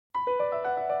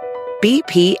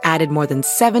BP added more than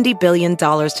 $70 billion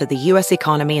to the U.S.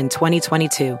 economy in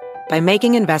 2022 by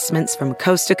making investments from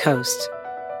coast to coast.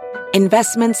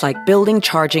 Investments like building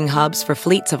charging hubs for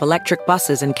fleets of electric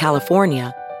buses in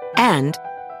California and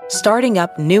starting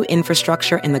up new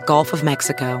infrastructure in the Gulf of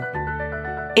Mexico.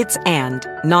 It's and,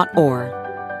 not or.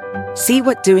 See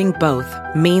what doing both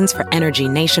means for energy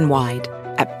nationwide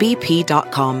at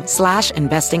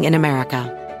bp.com/investing in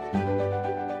America.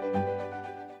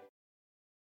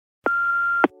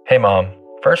 Hey Mom,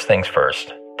 first things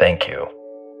first, thank you.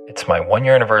 It's my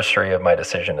 1-year anniversary of my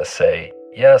decision to say,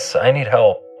 yes, I need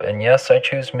help, and yes, I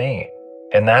choose me.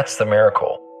 And that's the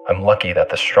miracle. I'm lucky that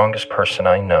the strongest person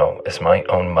I know is my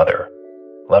own mother.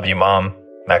 Love you, Mom.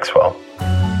 Maxwell.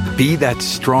 Be that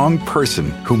strong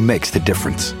person who makes the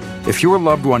difference. If your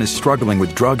loved one is struggling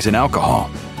with drugs and alcohol,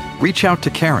 reach out to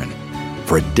Caron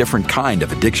for a different kind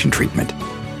of addiction treatment.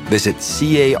 Visit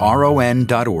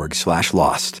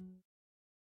caron.org/lost.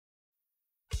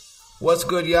 What's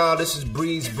good, y'all? This is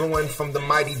Breeze Brewin from the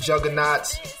Mighty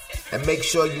Juggernauts. And make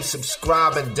sure you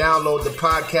subscribe and download the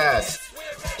podcast,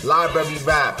 Library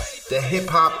Rap, the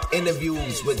hip-hop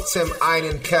interviews with Tim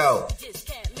Einenkel.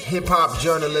 Hip-hop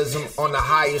journalism on the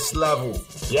highest level.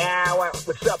 Yeah, what's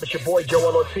up? It's your boy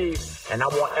Joel Ortiz, and I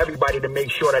want everybody to make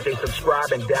sure that they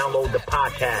subscribe and download the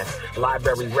podcast,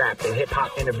 Library Rap, the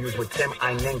hip-hop interviews with Tim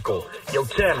Einenkel. Yo,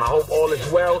 Tim, I hope all is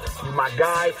well. You my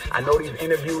guy. I know these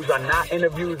interviews are not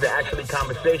interviews, they're actually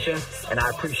conversations, and I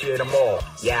appreciate them all.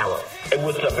 Yawa. Hey,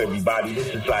 what's up, everybody? This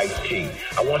is Ice-T.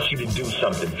 I want you to do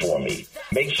something for me.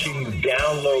 Make sure you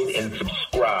download and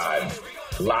subscribe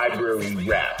Library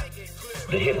Rap,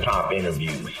 the hip-hop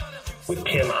interviews with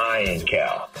Tim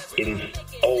Einenkel. It is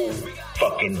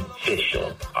fucking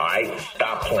official. All right?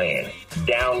 Stop playing.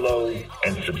 Download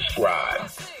and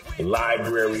subscribe.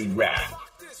 Library Rap,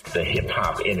 the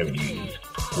hip-hop interviews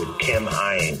with Tim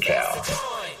Einenkel.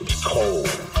 It's cold.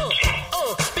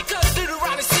 Because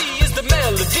Deuteronomy is the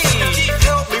melody. Keep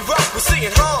help me rock, we're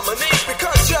singing harmony.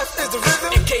 Because Jeff is the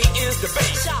rhythm and K is the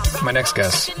bass. My next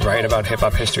guests write about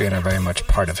hip-hop history and are very much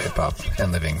part of hip-hop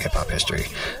and living hip-hop history.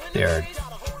 They are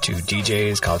two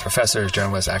DJs, college professors,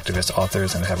 journalists, activists,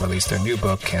 authors, and have released their new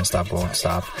book, Can't Stop, Won't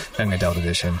Stop, in an adult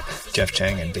edition. Jeff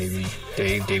Chang and Davey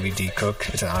D. Cook.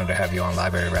 It's an honor to have you on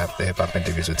Library Rap, the hip-hop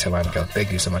interviews with Tim Einenkel.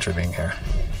 Thank you so much for being here.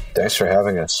 Thanks for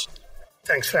having us.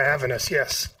 Thanks for having us,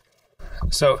 yes.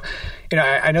 So,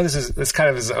 I know this kind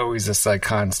of is always this like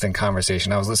constant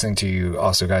conversation. I was listening to you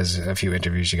also guys, a few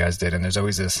interviews you guys did, and there's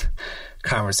always this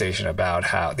conversation about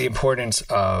how the importance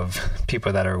of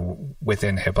people that are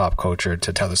within hip hop culture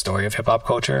to tell the story of hip hop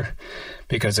culture,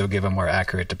 because it'll give a more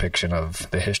accurate depiction of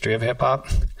the history of hip hop.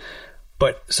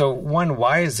 But so one,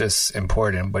 why is this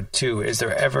important? But two, is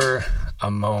there ever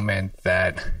a moment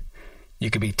that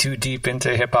you could be too deep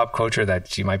into hip hop culture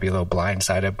that you might be a little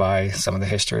blindsided by some of the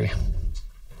history?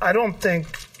 I don't think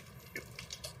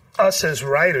us as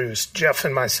writers, Jeff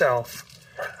and myself,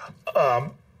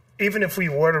 even if we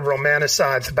were to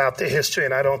romanticize about the history,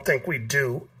 and I don't think we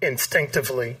do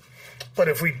instinctively, but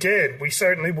if we did, we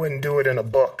certainly wouldn't do it in a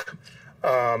book.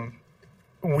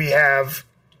 We have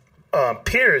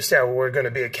peers that we're going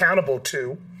to be accountable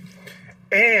to,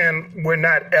 and we're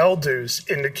not elders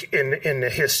in the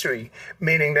history,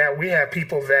 meaning that we have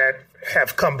people that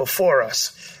have come before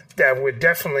us that would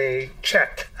definitely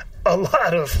check a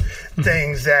lot of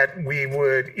things that we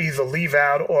would either leave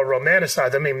out or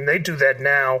romanticize. I mean, they do that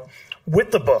now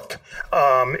with the book.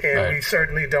 And right. We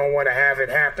certainly don't want to have it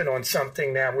happen on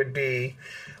something that would be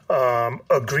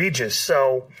egregious.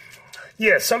 So,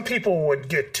 yeah, some people would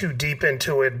get too deep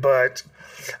into it, but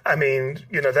I mean,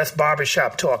 that's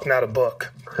barbershop talk, not a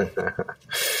book.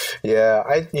 Yeah,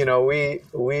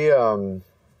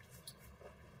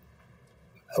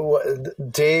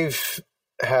 Dave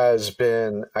has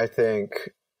been, I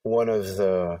think, one of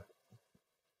the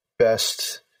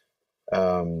best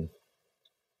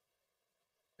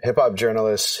hip-hop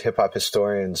journalists, hip-hop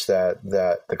historians that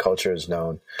the culture has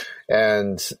known.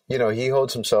 And, he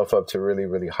holds himself up to really,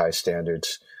 really high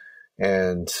standards.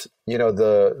 And,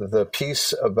 the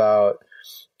piece about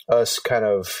us kind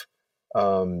of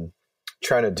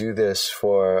trying to do this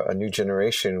for a new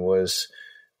generation was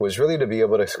really to be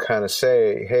able to kind of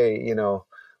say, hey,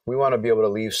 we want to be able to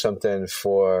leave something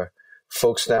for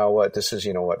folks now. This is,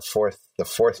 the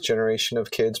fourth generation of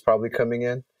kids probably coming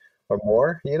in or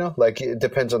more, it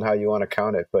depends on how you want to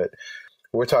count it. But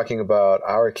we're talking about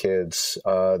our kids,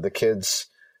 the kids,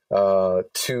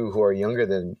 too, who are younger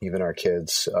than even our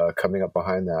kids, coming up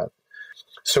behind that.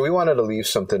 So we wanted to leave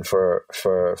something for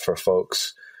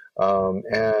folks,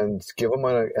 and give them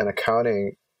an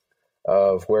accounting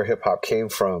of where hip hop came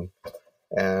from,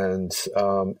 and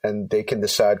they can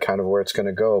decide kind of where it's going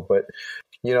to go. But,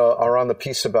 you know, around the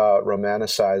piece about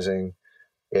romanticizing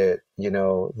it, you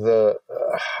know,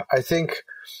 I think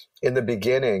in the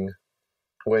beginning,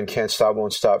 when Can't Stop,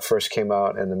 Won't Stop first came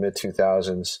out in the mid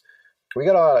 2000s, we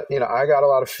got a lot, you know, I got a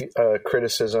lot of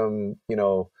criticism, you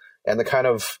know, and the kind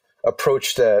of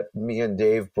approach that me and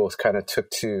Dave both kind of took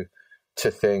to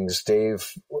things.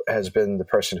 Dave has been the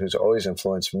person who's always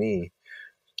influenced me,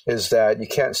 is that you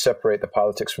can't separate the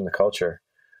politics from the culture.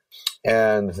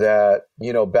 And that,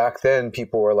 you know, back then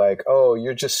people were like, oh,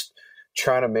 you're just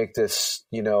trying to make this,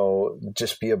 you know,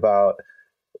 just be about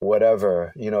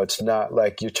whatever, you know, it's not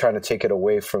like you're trying to take it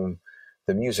away from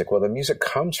the music. Well, the music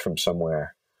comes from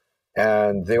somewhere.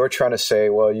 And they were trying to say,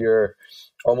 well, you're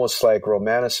almost like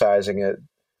romanticizing it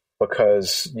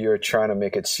because you're trying to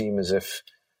make it seem as if,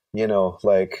 you know,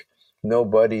 like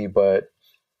nobody but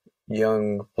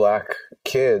young Black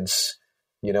kids,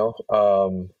 you know,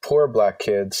 poor Black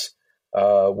kids,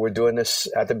 were doing this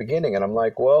at the beginning. And I'm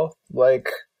like, well, like,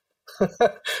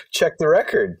 check the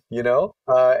record, you know?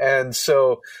 And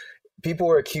so people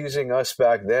were accusing us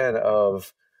back then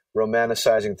of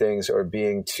romanticizing things or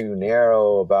being too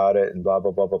narrow about it and blah,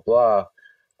 blah, blah, blah,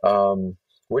 blah.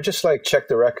 We're just like, check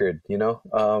the record, you know?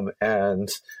 And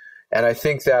I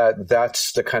think that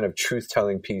that's the kind of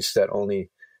truth-telling piece that only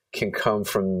can come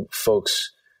from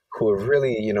folks who have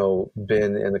really, you know,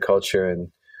 been in the culture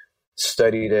and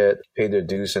studied it, paid their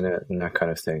dues in it, and that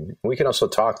kind of thing. We can also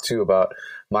talk too about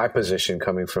my position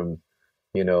coming from,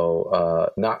 you know,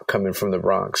 not coming from the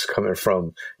Bronx, coming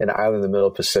from an island in the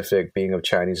middle Pacific, being of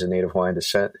Chinese and Native Hawaiian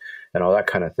descent and all that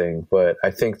kind of thing. But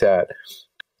I think that,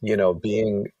 you know,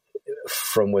 being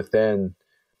from within,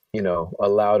 you know,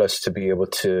 allowed us to be able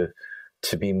to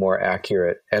be more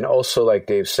accurate. And also, like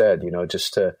Dave said, you know,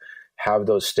 just to have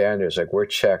those standards, like we're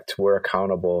checked, we're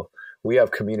accountable. We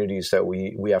have communities that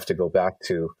we have to go back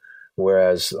to,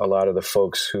 whereas a lot of the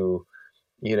folks who,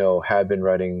 you know, had been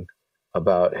writing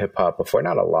about hip hop before,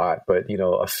 not a lot, but, you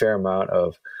know, a fair amount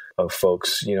of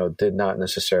folks, you know, did not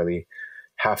necessarily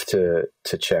have to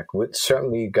check.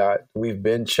 We've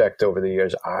been checked over the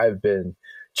years. I've been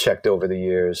checked over the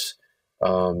years.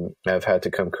 I've had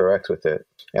to come correct with it.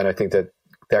 And I think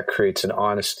that creates an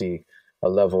honesty, a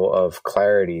level of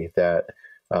clarity that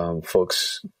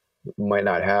folks might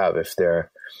not have if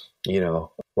they're, you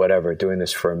know, whatever, doing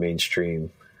this for a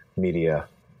mainstream media.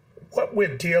 What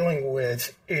we're dealing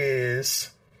with is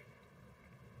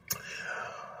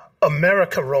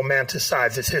America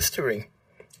romanticizes history,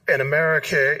 and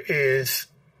America is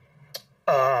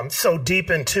so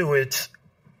deep into its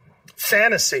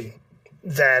fantasy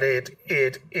that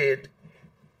it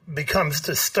becomes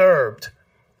disturbed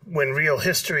when real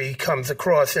history comes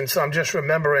across. And so I'm just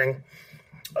remembering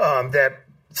that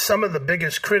some of the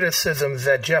biggest criticisms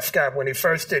that Jeff got when he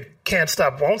first did Can't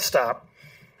Stop, Won't Stop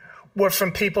were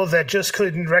from people that just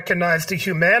couldn't recognize the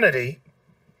humanity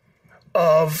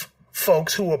of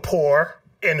folks who were poor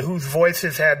and whose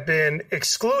voices had been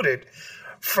excluded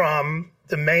from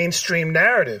the mainstream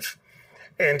narrative.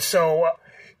 And so,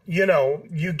 you know,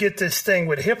 you get this thing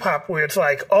with hip hop where it's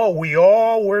like, oh, we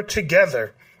all were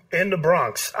together in the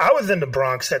Bronx. I was in the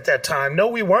Bronx at that time. No,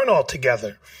 we weren't all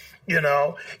together. You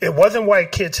know, it wasn't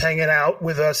white kids hanging out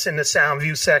with us in the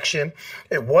Soundview section.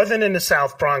 It wasn't in the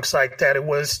South Bronx like that. It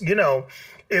was, you know,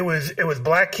 it was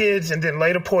Black kids and then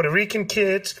later Puerto Rican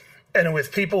kids. And it was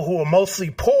people who were mostly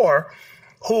poor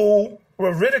who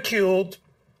were ridiculed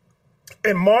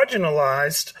and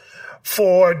marginalized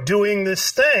for doing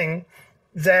this thing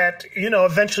that, you know,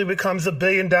 eventually becomes $1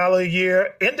 billion a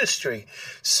year industry.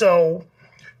 So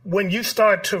when you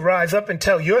start to rise up and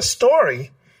tell your story,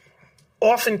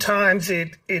 oftentimes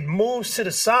it moves to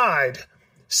the side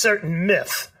certain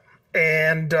myths,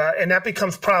 and that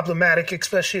becomes problematic,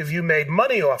 especially if you made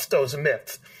money off those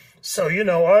myths. So, you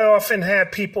know, I often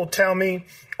had people tell me,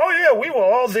 oh, yeah, we were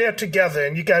all there together.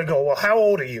 And you got to go, well, how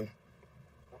old are you?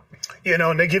 You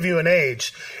know, and they give you an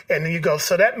age. And then you go,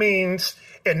 so that means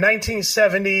in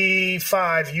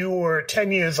 1975, you were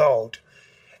 10 years old.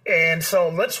 And so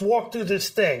let's walk through this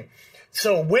thing.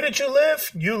 So where did you live?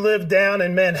 You lived down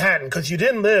in Manhattan because you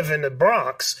didn't live in the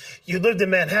Bronx. You lived in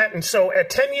Manhattan. So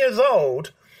at 10 years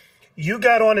old, you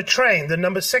got on a train, the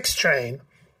number 6 train,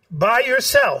 by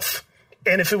yourself.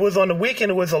 And if it was on the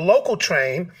weekend, it was a local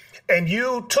train. And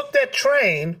you took that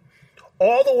train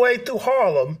all the way through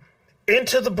Harlem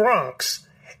into the Bronx.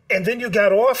 And then you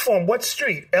got off on what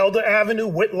street? Elder Avenue,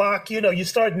 Whitlock, you know, you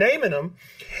start naming them.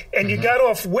 And you got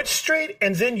off which street?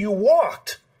 And then you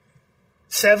walked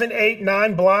 7, 8,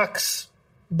 9 blocks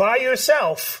by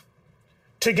yourself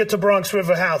to get to Bronx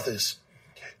River houses.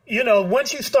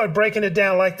 once you start breaking it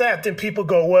down like that, then people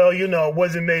go, well,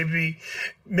 was it maybe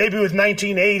it was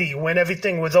 1980 when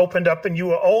everything was opened up and you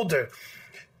were older.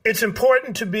 It's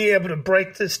important to be able to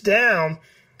break this down,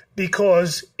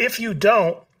 because if you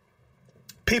don't,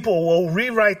 people will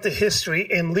rewrite the history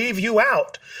and leave you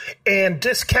out and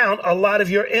discount a lot of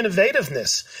your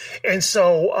innovativeness. And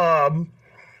so,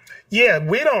 we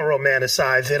don't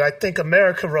romanticize it. I think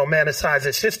America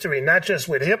romanticizes history, not just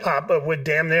with hip hop, but with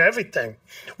damn near everything.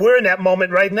 We're in that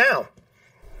moment right now,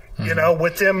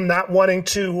 with them not wanting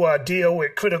to deal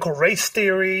with critical race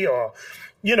theory, or,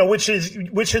 which is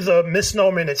a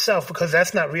misnomer in itself, because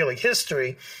that's not really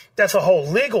history. That's a whole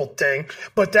legal thing,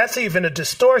 but that's even a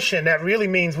distortion. That really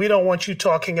means we don't want you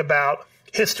talking about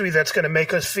history that's going to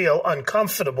make us feel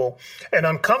uncomfortable. And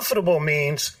uncomfortable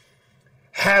means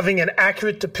having an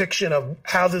accurate depiction of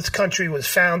how this country was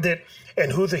founded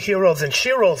and who the heroes and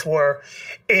sheroes were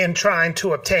in trying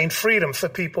to obtain freedom for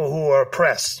people who are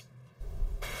oppressed.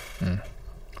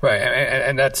 Right.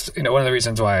 And that's, one of the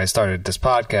reasons why I started this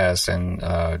podcast and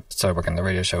started working on the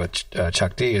radio show with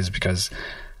Chuck D is because,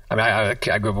 I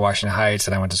grew up in Washington Heights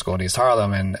and I went to school in East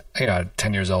Harlem, and, at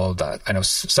 10 years old, I know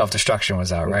self-destruction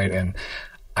was out, right? And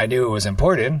I knew it was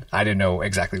important. I didn't know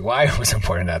exactly why it was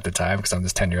important at the time, because I'm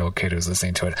this 10-year-old kid who was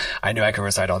listening to it. I knew I could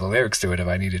recite all the lyrics to it if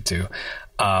I needed to.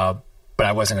 But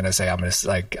I wasn't going to say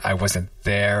I wasn't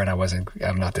there, and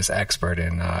I'm not this expert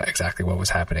in exactly what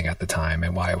was happening at the time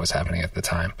and why it was happening at the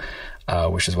time,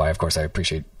 which is why, of course, I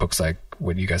appreciate books like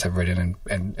what you guys have written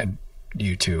and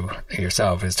you two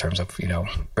yourself, in terms of,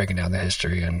 breaking down the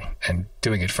history and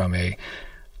doing it from a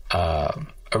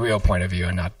real point of view,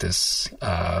 and not this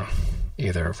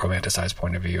either romanticized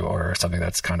point of view or something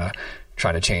that's kind of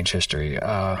trying to change history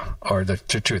or the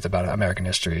truth about American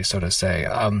history, so to say.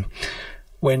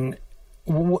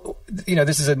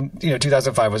 This is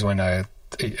 2005 was when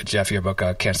Jeff, your book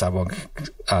Can't Stop Won't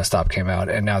Stop came out,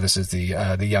 and now this is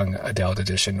the young adult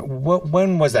edition.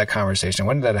 When was that conversation?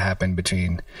 When did that happen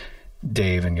between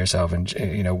Dave and yourself? And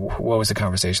what was the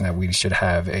conversation that we should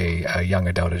have a young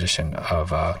adult edition of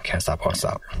Can't Stop Won't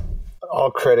Stop? All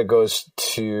credit goes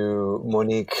to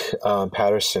Monique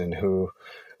Patterson, who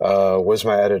was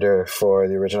my editor for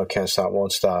the original Can't Stop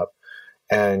Won't Stop,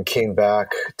 and came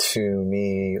back to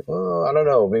me, I don't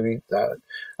know, maybe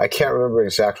I can't remember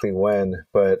exactly when,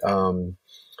 but a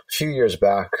few years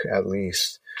back at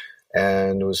least,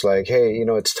 and was like, hey,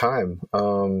 it's time.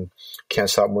 Can't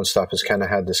Stop Won't Stop has kind of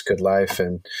had this good life,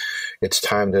 and it's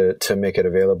time to make it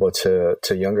available to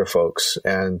younger folks.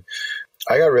 And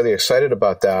I got really excited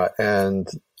about that. And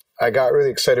I got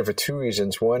really excited for two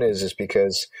reasons. One is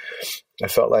because I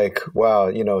felt like,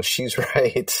 wow, she's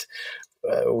right.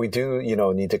 We do,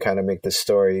 need to kind of make this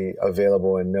story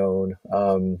available and known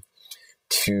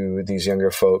to these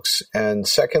younger folks. And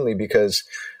secondly, because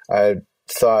I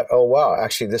thought, oh, wow,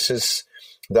 actually, this is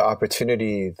the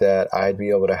opportunity that I'd be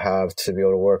able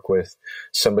to work with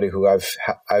somebody who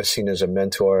I've seen as a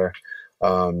mentor,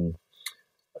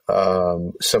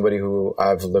 somebody who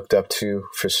I've looked up to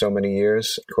for so many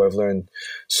years, who I've learned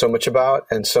so much about,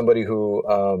 and somebody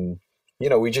who,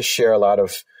 we just share a lot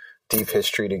of deep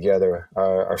history together.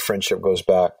 Our friendship goes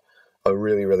back a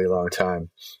really, really long time.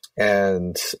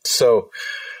 And so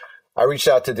I reached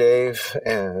out to Dave,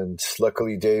 and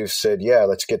luckily Dave said, yeah,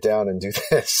 let's get down and do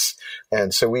this.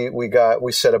 And so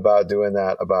we set about doing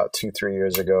that about 2-3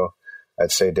 years ago.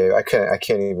 I'd say, Dave, I can't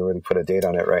even really put a date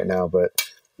on it right now, but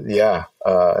yeah.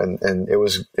 And it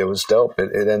was dope.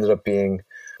 It ended up being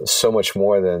so much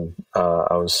more than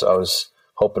I was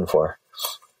hoping for.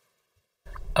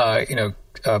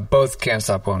 Both Can't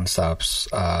Stop Won't Stops,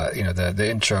 the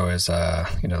intro is,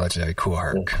 legendary Kool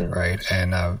Herc, right?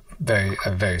 And very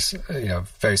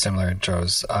similar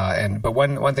intros. But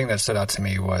one thing that stood out to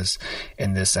me was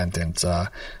in this sentence,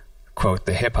 quote,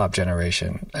 the hip hop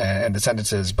generation. And the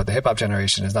sentence is, but the hip hop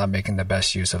generation is not making the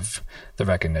best use of the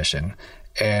recognition.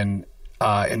 And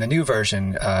in the new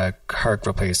version, Herc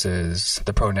replaces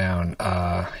the pronoun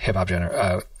hip hop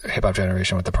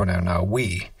generation with the pronoun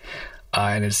we.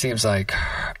 And it seems like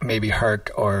maybe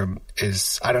Herc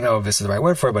I don't know if this is the right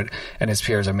word for it, and his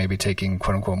peers are maybe taking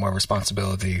quote unquote more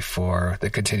responsibility for the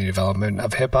continued development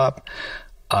of hip hop,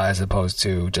 as opposed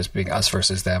to just being us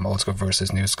versus them, old school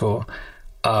versus new school.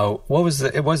 Was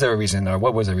there a reason, or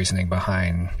what was the reasoning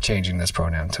behind changing this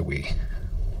pronoun to we?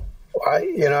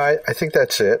 I think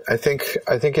that's it. I think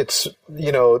it's,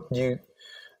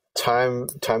 time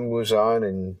moves on,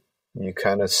 and you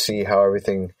kind of see how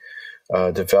everything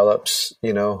develops.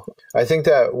 I think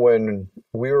that when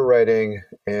we were writing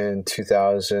in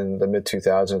the mid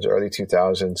 2000s, early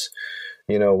 2000s,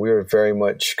 we were very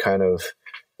much kind of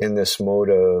in this mode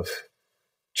of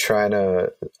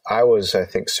I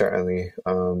think certainly,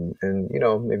 and, you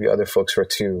know, maybe other folks were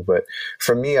too, but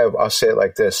for me, I'll say it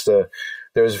like this,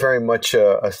 there's very much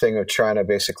a thing of trying to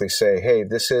basically say, hey,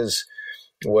 this is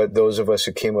what those of us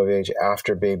who came of age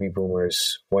after baby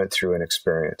boomers went through and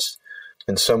experienced.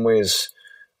 In some ways,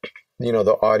 you know,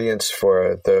 the audience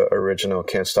for the original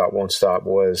Can't Stop, Won't Stop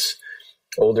was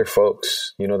older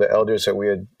folks, you know, the elders that we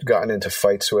had gotten into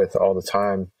fights with all the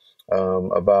time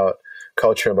about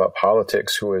culture, about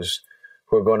politics, who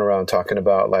were going around talking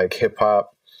about like hip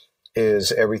hop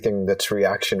is everything that's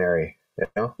reactionary, you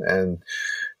know, and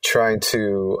trying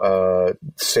to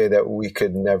say that we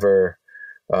could never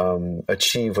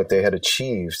achieve what they had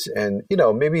achieved. And, you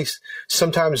know, maybe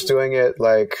sometimes doing it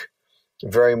like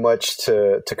very much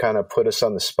to kind of put us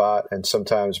on the spot, and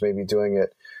sometimes maybe doing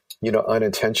it, you know,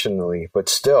 unintentionally, but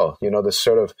still, you know, the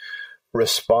sort of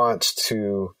response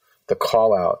to the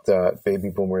call out that baby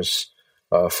boomers,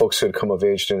 folks who had come of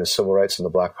age during the civil rights and the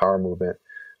Black Power movement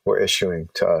were issuing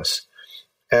to us.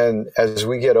 And as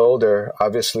we get older,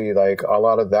 obviously, like a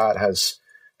lot of that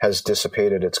has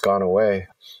dissipated. It's gone away.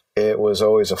 It was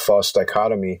always a false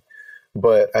dichotomy.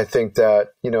 But I think that,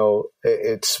 you know,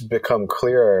 it's become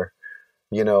clearer,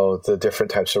 you know, the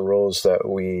different types of roles that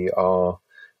we all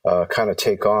kind of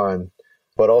take on,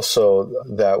 but also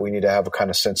that we need to have a kind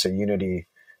of sense of unity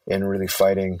in really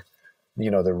fighting,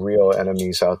 you know, the real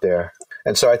enemies out there.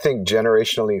 And so I think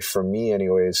generationally, for me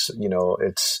anyways, you know,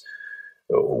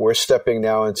 we're stepping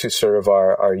now into sort of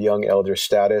our young elder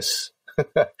status.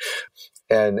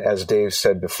 And as Dave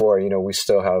said before, you know, we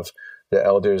still have the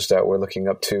elders that we're looking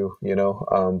up to, you know,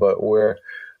 but we're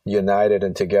united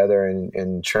and together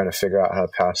in trying to figure out how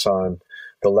to pass on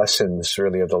the lessons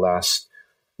really of the last,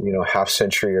 you know, half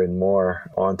century or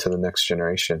more on to the next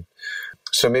generation.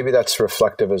 So maybe that's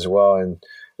reflective as well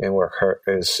in what Kurt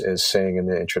is saying in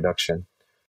the introduction.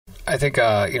 I think,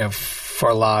 you know, for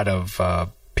a lot of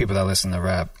people that listen to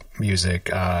rap music,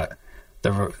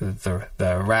 the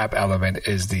rap element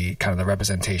is the kind of the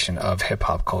representation of hip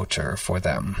hop culture for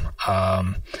them.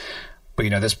 But, you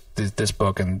know, this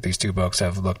book and these two books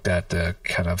have looked at the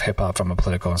kind of hip hop from a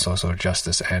political and social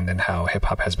justice end, and how hip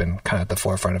hop has been kind of at the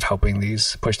forefront of helping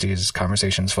push these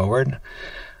conversations forward.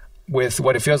 With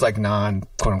what it feels like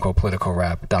quote unquote political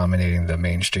rap dominating the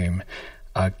mainstream,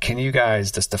 can you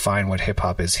guys just define what hip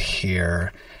hop is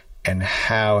here, and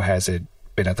how has it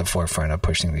been at the forefront of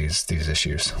pushing these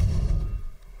issues?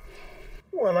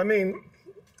 Well, I mean,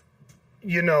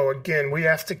 you know, again, we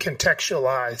have to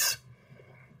contextualize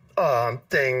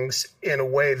things in a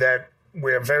way that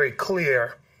we're very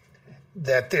clear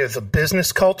that there's a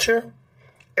business culture,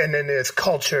 and then there's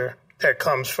culture that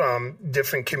comes from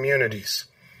different communities.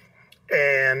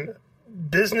 And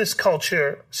business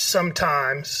culture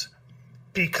sometimes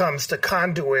becomes the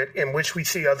conduit in which we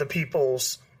see other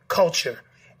people's culture.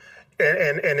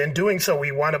 And in doing so,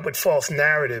 we wind up with false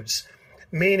narratives,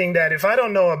 meaning that if I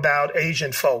don't know about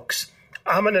Asian folks,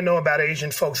 I'm going to know about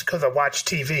Asian folks because I watch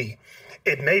TV.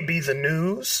 It may be the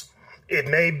news. It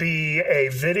may be a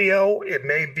video. It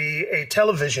may be a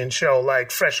television show like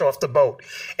Fresh Off the Boat.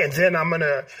 And then I'm going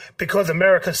to, because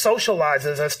America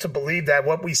socializes us to believe that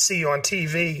what we see on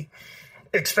TV,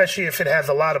 especially if it has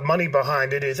a lot of money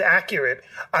behind it, is accurate.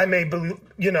 I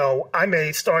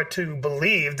may start to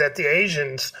believe that the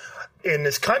Asians in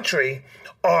this country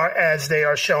are as they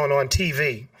are shown on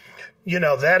TV. You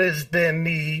know, that has been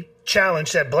the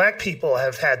challenge that Black people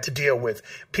have had to deal with.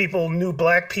 People knew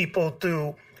Black people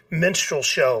through minstrel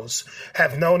shows,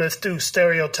 have known us through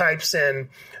stereotypes and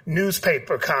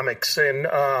newspaper comics and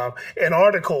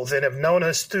articles, and have known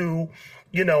us through,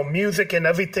 you know, music and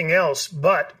everything else.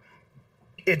 But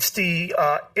it's the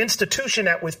institution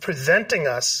that was presenting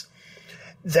us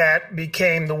that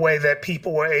became the way that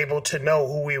people were able to know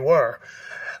who we were.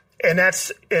 And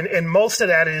that's and most of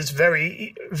that is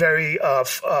very, very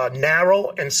narrow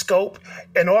in scope,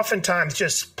 and oftentimes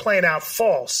just plain out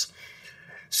false.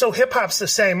 So hip hop's the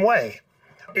same way.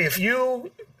 If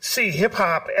you see hip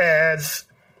hop as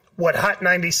what Hot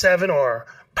 97 or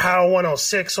Power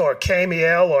 106 or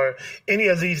KMEL or any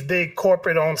of these big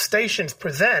corporate-owned stations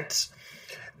presents,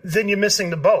 then you're missing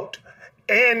the boat.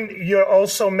 And you're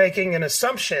also making an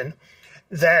assumption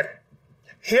that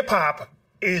hip hop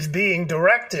is being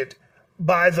directed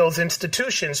by those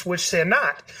institutions, which they're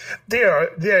not. There are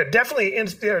definitely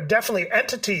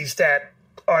entities that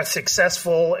are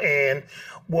successful and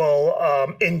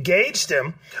will engage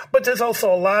them, but there's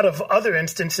also a lot of other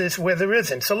instances where there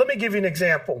isn't. So let me give you an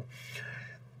example.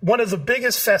 One of the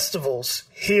biggest festivals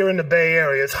here in the Bay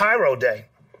Area is Hiero Day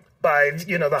by,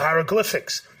 you know, the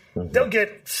hieroglyphics. Mm-hmm. They'll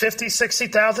get 50,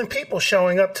 60,000 people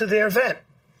showing up to their event.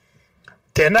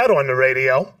 They're not on the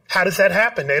radio. How does that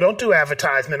happen? They don't do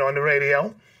advertisement on the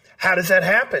radio. How does that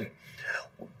happen?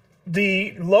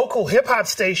 The local hip-hop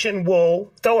station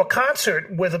will throw a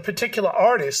concert with a particular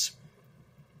artist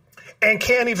and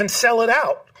can't even sell it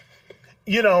out.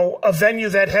 You know, a venue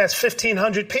that has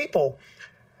 1,500 people.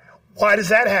 Why does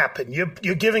that happen?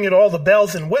 You're giving it all the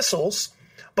bells and whistles,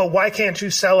 but why can't you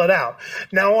sell it out?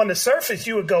 Now, on the surface,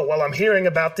 you would go, well, I'm hearing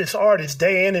about this artist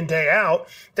day in and day out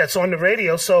that's on the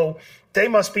radio, so they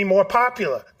must be more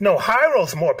popular. No,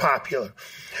 Hyro's more popular.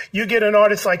 You get an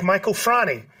artist like Michael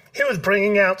Franti. He was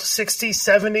bringing out 60,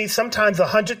 70, sometimes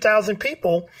 100,000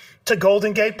 people to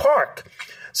Golden Gate Park.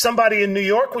 Somebody in New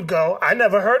York would go, I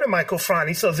never heard of Michael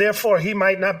Franti, so therefore he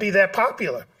might not be that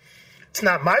popular. It's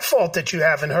not my fault that you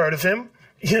haven't heard of him.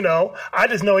 You know, I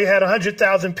just know he had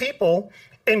 100,000 people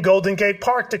in Golden Gate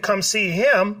Park to come see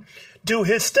him do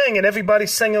his thing, and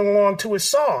everybody's singing along to his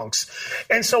songs.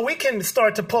 And so we can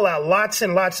start to pull out lots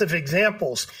and lots of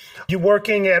examples. You're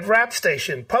working at Rap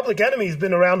Station. Public Enemy's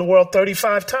been around the world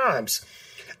 35 times.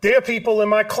 There are people in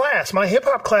my class, my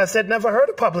hip-hop class, that never heard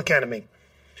of Public Enemy.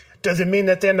 Does it mean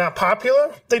that they're not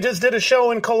popular? They just did a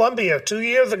show in Colombia 2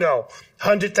 years ago,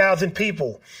 100,000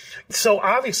 people. So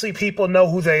obviously people know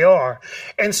who they are.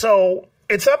 And so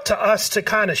it's up to us to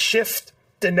kind of shift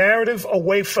the narrative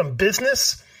away from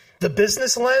business, the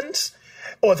business lens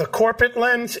or the corporate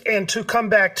lens, and to come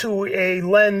back to a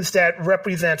lens that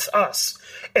represents us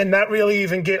and not really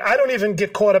even I don't even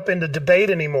get caught up in the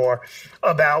debate anymore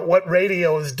about what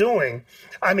radio is doing.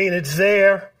 I mean, it's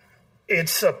there.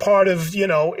 It's a part of,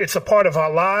 it's a part of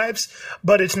our lives,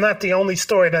 but it's not the only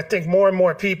story. And I think more and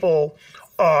more people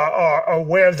are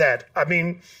aware of that. I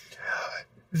mean,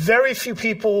 very few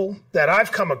people that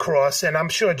I've come across, and I'm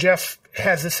sure Jeff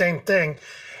has the same thing,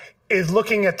 is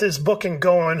looking at this book and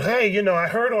going, hey, I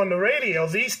heard on the radio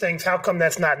these things. How come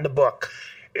that's not in the book?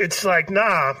 It's like,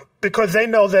 nah, because they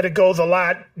know that it goes a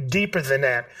lot deeper than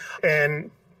that.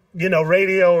 And,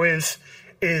 radio is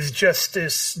just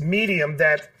this medium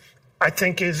that I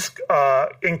think is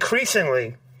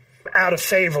increasingly out of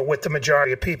favor with the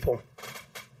majority of people.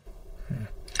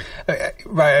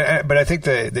 Right, but I think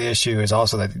the issue is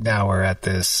also that now we're at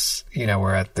this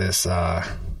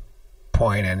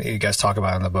point, and you guys talk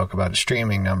about in the book about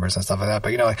streaming numbers and stuff like that.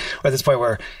 But we're at this point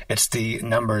where it's the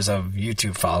numbers of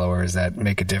YouTube followers that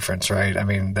make a difference, right? I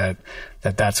mean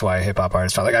that's why hip hop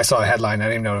artists. Like I saw a headline, I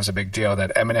didn't even know it was a big deal,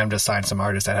 that Eminem just signed some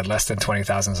artists that had less than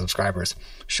 20,000 subscribers.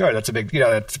 Sure, that's a big,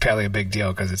 that's apparently a big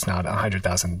deal because it's not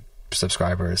 100,000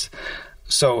 subscribers.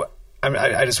 So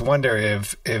I just wonder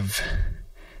if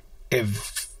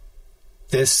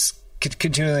this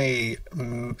continually,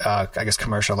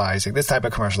 commercializing, this type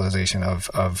of commercialization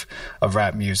of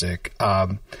rap music,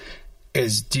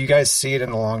 do you guys see it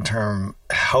in the long term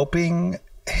helping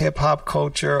hip hop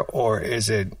culture, or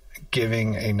is it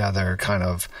giving another kind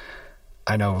of,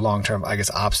 long term,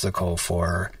 obstacle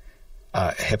for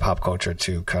hip hop culture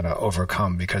to kind of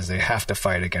overcome because they have to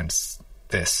fight against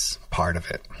this part of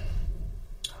it?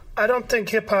 I don't think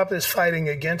hip hop is fighting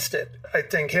against it. I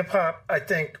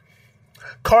think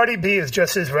Cardi B is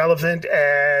just as relevant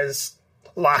as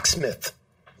Locksmith,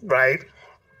 right?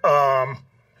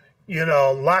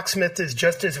 Locksmith is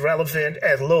just as relevant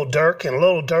as Lil Durk, and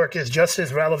Lil Durk is just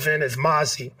as relevant as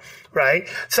Mozzie, right?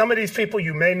 Some of these people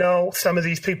you may know, some of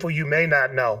these people you may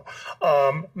not know.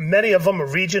 Many of them are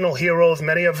regional heroes.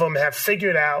 Many of them have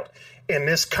figured out in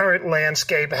this current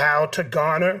landscape how to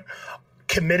garner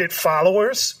committed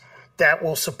followers that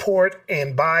will support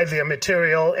and buy their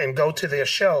material and go to their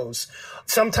shows.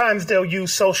 Sometimes they'll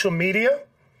use social media,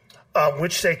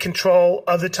 which they control.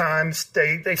 Other times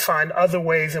they find other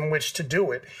ways in which to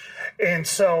do it. And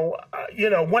so,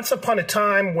 once upon a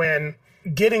time when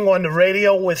getting on the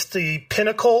radio was the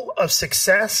pinnacle of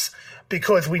success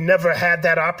because we never had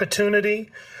that opportunity,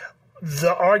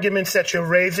 the arguments that you're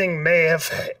raising may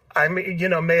have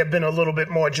been a little bit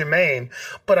more germane.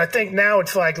 But I think now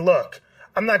it's like, look,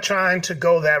 I'm not trying to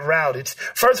go that route.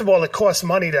 First of all, it costs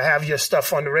money to have your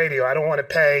stuff on the radio. I don't want to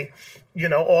pay,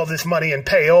 all this money in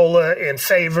payola and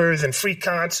favors and free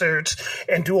concerts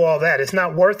and do all that. It's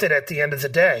not worth it at the end of the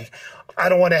day. I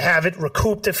don't want to have it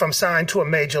recouped if I'm signed to a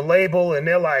major label and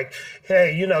they're like,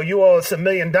 hey, you owe us $1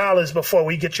 million before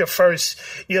we get your first,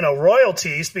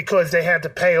 royalties, because they had to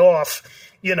pay off,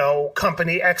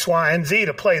 company X, Y, and Z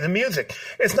to play the music.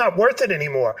 It's not worth it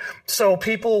anymore. So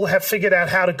people have figured out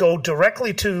how to go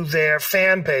directly to their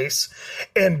fan base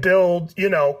and build,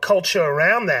 culture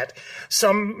around that.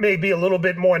 Some may be a little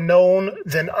bit more known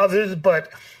than others, but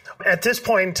at this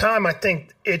point in time, I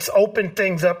think it's opened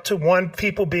things up to, one,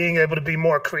 people being able to be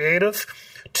more creative,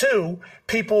 two,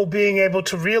 people being able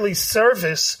to really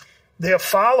service their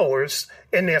followers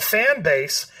and their fan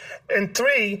base. And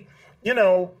 3,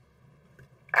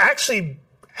 actually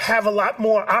have a lot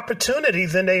more opportunity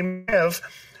than they have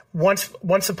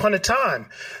once upon a time.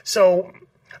 So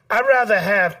I'd rather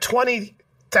have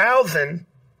 20,000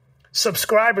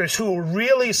 subscribers who are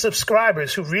really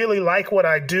subscribers, who really like what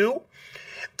I do,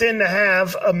 than to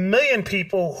have 1 million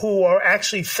people who are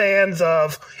actually fans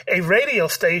of a radio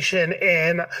station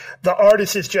and the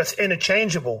artist is just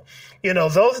interchangeable.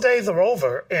 Those days are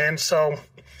over. And so,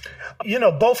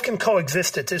 both can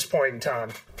coexist at this point in time.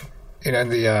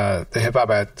 The Hip Hop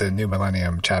at the New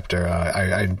Millennium chapter,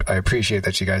 I appreciate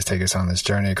that you guys take us on this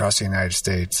journey across the United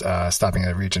States, stopping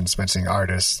at regions, mentioning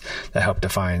artists that help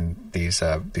define these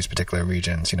particular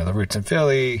regions. The Roots in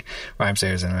Philly,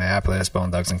 Rhymesayers in Minneapolis,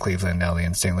 Bone Thugs in Cleveland, Nelly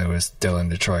in St. Louis, Dylan in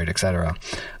Detroit, etc.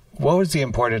 What was the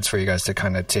importance for you guys to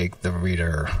kind of take the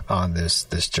reader on this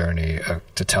journey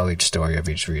to tell each story of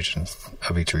each region?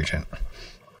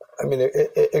 I mean,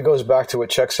 it goes back to what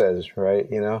Chuck says, right?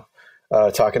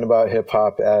 Talking about hip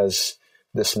hop as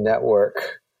this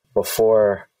network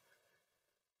before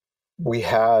we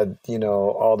had,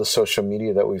 all the social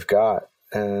media that we've got,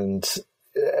 and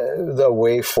the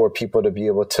way for people to be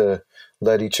able to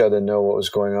let each other know what was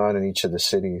going on in each of the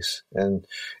cities. And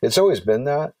it's always been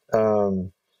that.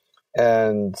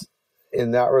 And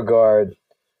in that regard,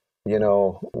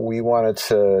 we wanted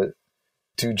to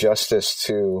do justice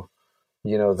to,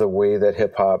 the way that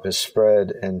hip hop has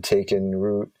spread and taken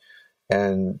root,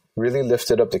 and really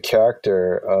lifted up the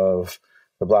character of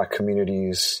the Black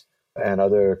communities and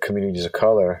other communities of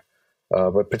color,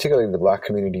 but particularly the Black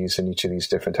communities in each of these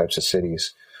different types of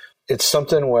cities. It's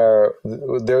something where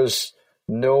there's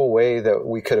no way that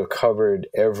we could have covered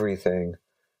everything.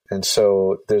 And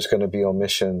so there's going to be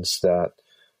omissions that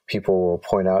people will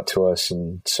point out to us,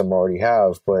 and some already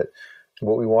have. But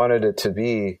what we wanted it to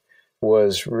be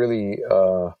was really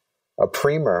a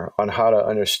primer on how to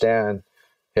understand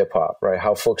hip hop, right?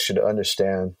 How folks should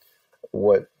understand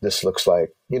what this looks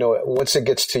like. Once it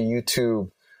gets to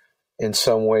YouTube, in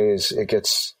some ways,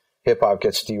 hip hop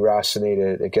gets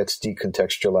deracinated, it gets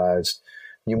decontextualized.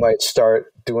 You might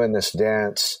start doing this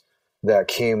dance that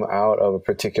came out of a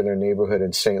particular neighborhood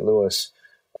in St. Louis,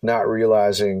 not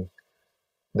realizing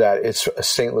that it's a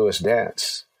St. Louis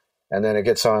dance. And then it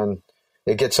gets on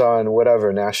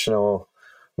whatever national,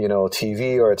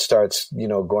 TV, or it starts,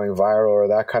 going viral or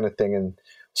that kind of thing. And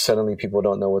suddenly people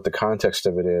don't know what the context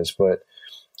of it is. But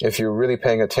if you're really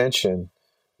paying attention,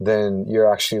 then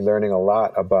you're actually learning a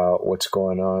lot about what's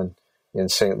going on in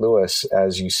St. Louis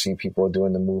as you see people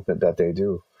doing the movement that they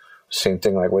do. Same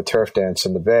thing like with turf dance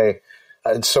in the Bay,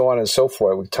 and so on and so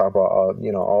forth. We talk about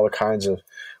all the kinds of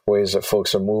ways that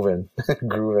folks are moving,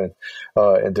 grooving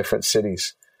in different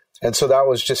cities. And so that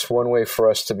was just one way for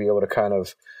us to be able to kind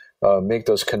of make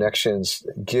those connections,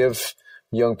 give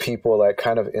young people like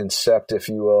kind of incept, if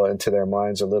you will, into their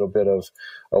minds a little bit of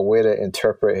a way to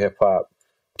interpret hip hop,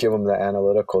 give them the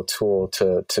analytical tool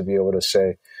to be able to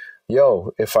say,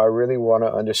 if I really want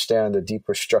to understand the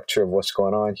deeper structure of what's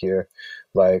going on here,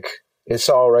 like it's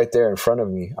all right there in front of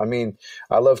me. I mean,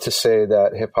 I love to say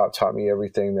that hip hop taught me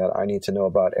everything that I need to know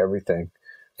about everything.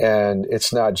 And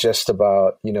it's not just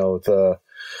about,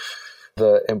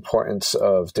 the importance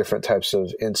of different types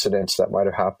of incidents that might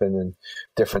have happened in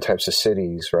different types of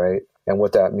cities, right? And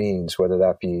what that means, whether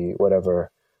that be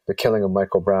the killing of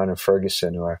Michael Brown in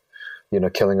Ferguson, or,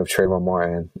 killing of Trayvon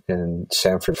Martin in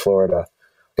Sanford, Florida.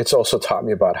 It's also taught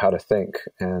me about how to think.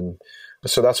 And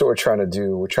so that's what we're trying to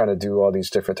do. We're trying to do all these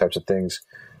different types of things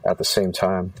at the same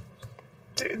time.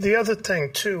 The other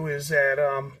thing, too, is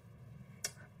that,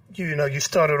 you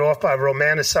started off by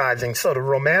romanticizing. So the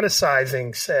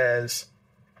romanticizing says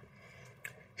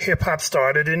hip-hop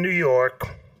started in New York,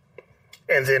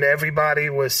 and then everybody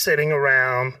was sitting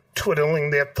around twiddling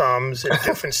their thumbs in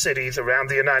different cities around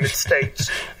the United States,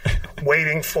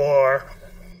 waiting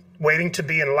to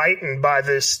be enlightened by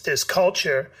this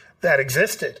culture that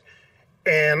existed.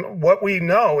 And what we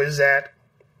know is that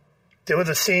there was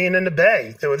a scene in the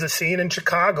Bay, there was a scene in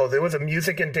Chicago, there was a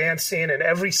music and dance scene in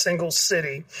every single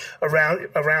city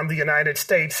around the United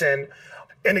States. And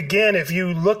again, if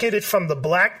you look at it from the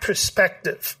Black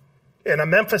perspective, and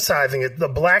I'm emphasizing it, the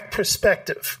Black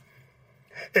perspective,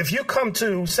 if you come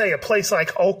to, say, a place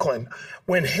like Oakland,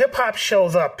 when hip-hop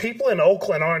shows up, people in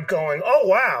Oakland aren't going, oh,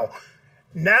 wow,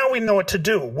 now we know what to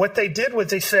do. What they did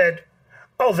was they said,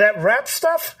 oh, that rap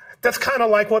stuff? That's kind of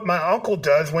like what my uncle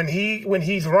does when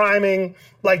he's rhyming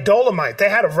like Dolomite. They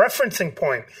had a referencing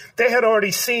point. They had already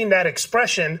seen that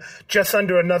expression just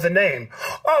under another name.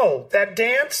 Oh, that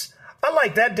dance? I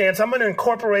like that dance. I'm going to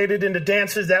incorporate it into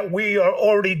dances that we are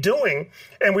already doing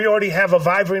and we already have a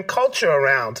vibrant culture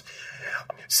around.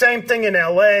 Same thing in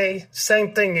LA,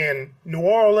 same thing in New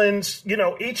Orleans. You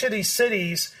know, each of these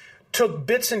cities took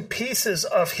bits and pieces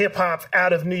of hip hop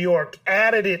out of New York,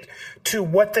 added it to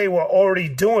what they were already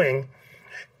doing.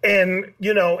 And,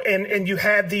 you know, and you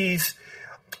had these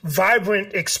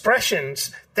vibrant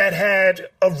expressions that had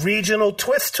a regional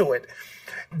twist to it.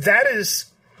 That is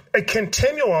a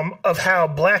continuum of how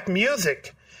Black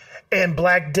music and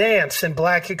Black dance and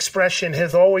Black expression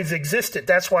has always existed.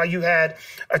 That's why you had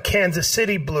a Kansas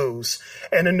City blues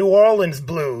and a New Orleans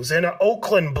blues and an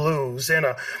Oakland blues and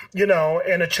a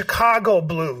Chicago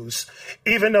blues,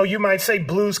 even though you might say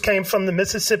blues came from the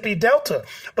Mississippi Delta.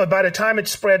 But by the time it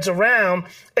spreads around,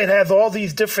 it has all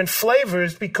these different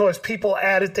flavors because people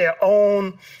added their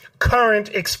own current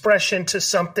expression to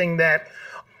something that,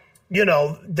 you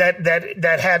know,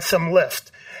 that had some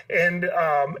lift. And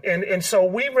so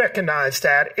we recognize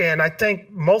that. And I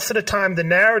think most of the time the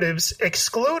narratives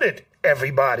excluded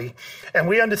everybody. And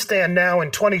we understand now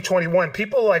in 2021,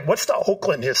 people are like, what's the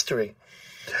Oakland history?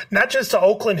 Not just the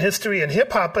Oakland history in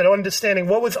hip hop, but understanding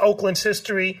what was Oakland's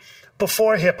history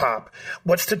before hip hop?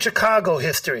 What's the Chicago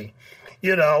history?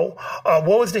 You know,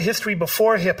 what was the history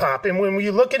before hip hop? And when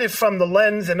you look at it from the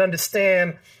lens and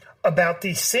understand about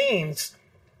these scenes,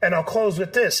 and I'll close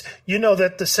with this. You know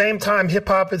that the same time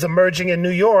hip-hop is emerging in New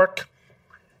York,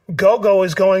 go-go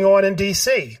is going on in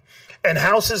D.C., and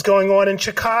house is going on in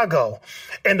Chicago,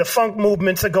 and the funk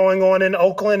movements are going on in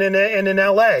Oakland and in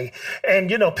L.A., and,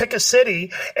 you know, pick a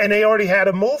city, and they already had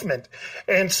a movement.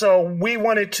 And so we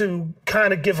wanted to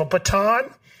kind of give a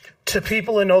baton to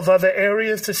people in those other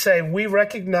areas to say, we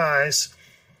recognize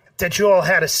that you all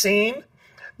had a scene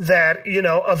that, you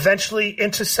know, eventually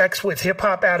intersects with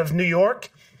hip-hop out of New York.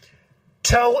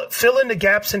 Fill in the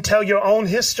gaps and tell your own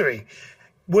history.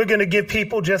 We're going to give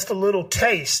people just a little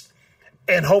taste,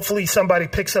 and hopefully somebody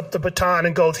picks up the baton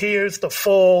and goes, here's the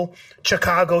full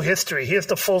Chicago history. Here's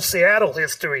the full Seattle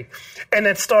history. And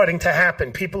that's starting to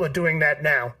happen. People are doing that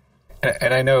now.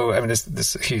 And I know, I mean,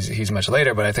 this he's much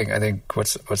later, but I think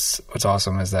what's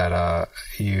awesome is that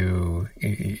you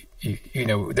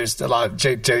know, there's a lot of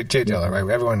Jay Dilla, right?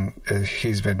 Everyone,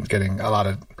 he's been getting a lot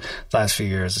of last few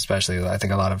years, especially. I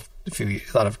think a lot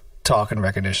of talk and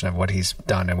recognition of what he's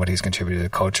done and what he's contributed to the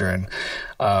culture. And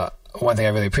one thing I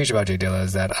really appreciate about Jay Dilla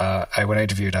is that when I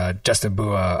interviewed Justin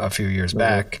Bua a few years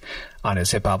back on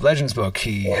his Hip Hop Legends book,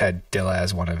 he had Dilla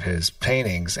as one of his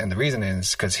paintings, and the reason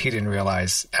is because he didn't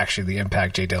realize actually the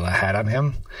impact Jay Dilla had on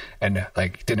him, and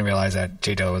like didn't realize that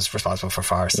Jay Dilla was responsible for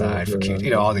Far Side, for Q, you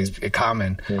know, all these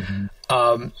Common.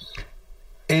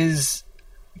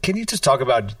 Can you just talk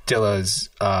about Dilla's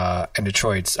and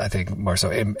Detroit's, I think more so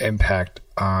impact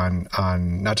on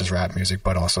not just rap music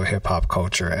but also hip hop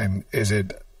culture, and is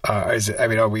it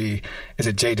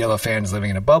Jay Dilla fans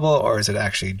living in a bubble, or is it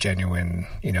actually genuine,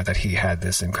 you know, that he had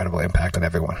this incredible impact on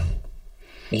everyone?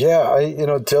 Yeah,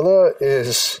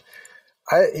 Dilla's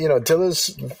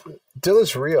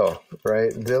real,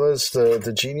 right?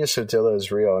 The genius of Dilla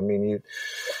is real. I mean, you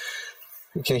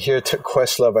can hear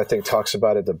Questlove, I think, talks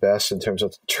about it the best in terms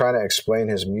of trying to explain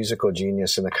his musical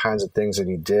genius and the kinds of things that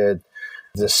he did.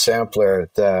 The sampler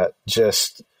that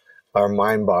just are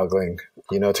mind-boggling,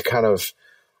 you know, to kind of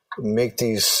make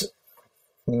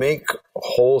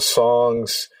whole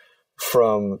songs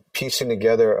from piecing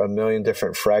together a million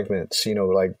different fragments, you know,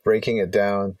 like breaking it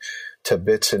down to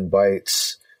bits and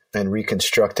bytes and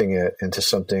reconstructing it into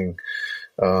something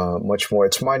much more.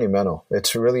 It's monumental.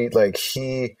 It's really like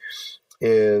he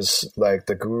is like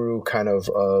the guru kind of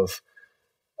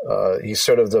he's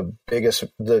sort of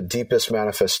the deepest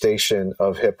manifestation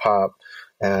of hip hop.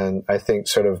 And I think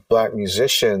sort of Black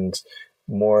musicians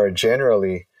more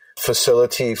generally,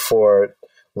 facility for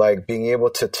like being able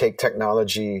to take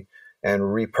technology and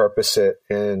repurpose it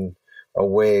in a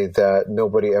way that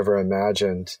nobody ever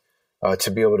imagined,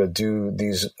 to be able to do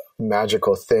these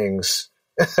magical things,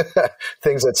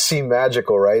 things that seem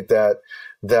magical, right? That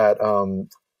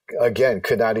again,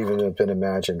 could not even have been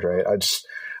imagined, right? I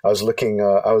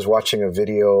was watching a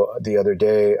video the other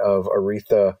day of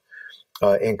Aretha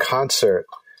in concert,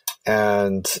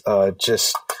 and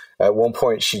just at one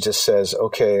point she just says,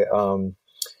 okay,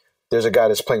 there's a guy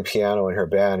that's playing piano in her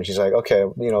band, and she's like, okay,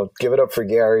 you know, give it up for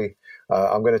Gary.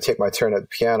 I'm going to take my turn at the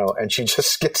piano. And she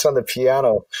just gets on the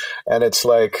piano, and it's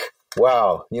like,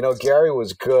 wow, you know, Gary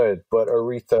was good, but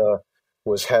Aretha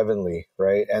was heavenly,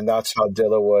 right? And that's how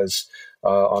Dilla was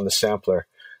on the sampler.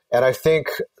 And I think,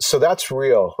 so that's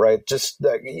real, right? Just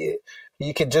that, you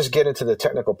you can just get into the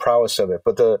technical prowess of it.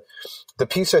 But the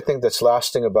piece I think that's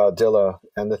lasting about Dilla,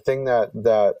 and the thing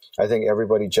that I think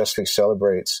everybody justly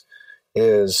celebrates,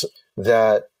 is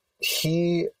that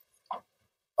he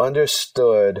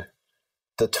understood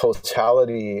the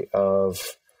totality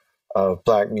of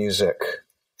Black music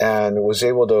and was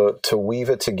able to weave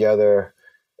it together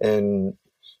in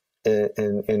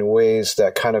ways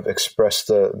that kind of express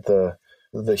the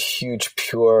huge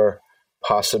pure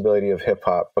possibility of hip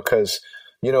hop. Because,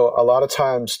 you know, a lot of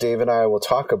times Dave and I will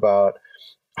talk about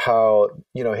how,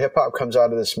 you know, hip hop comes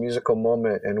out of this musical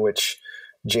moment in which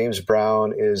James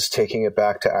Brown is taking it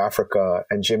back to Africa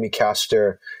and Jimmy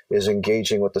Castor is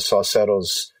engaging with the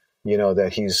salseros, you know,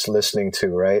 that he's listening to,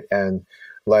 right? And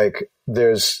like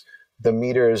there's the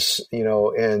meters, you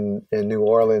know, in New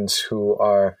Orleans who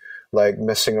are like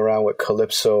messing around with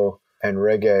calypso and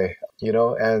reggae, you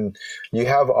know, and you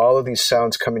have all of these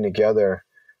sounds coming together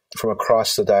from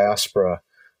across the diaspora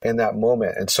in that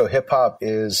moment. And so hip hop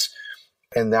is,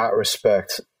 in that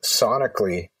respect,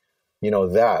 sonically, you know,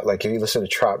 that, like if you listen to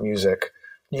trap music,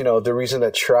 you know, the reason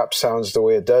that trap sounds the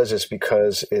way it does is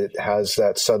because it has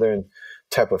that Southern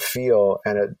type of feel,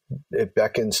 and it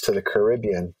beckons to the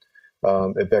Caribbean.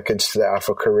 It beckons to the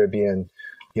Afro-Caribbean,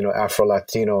 you know,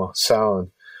 Afro-Latino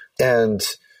sound, and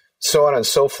so on and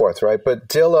so forth, right? But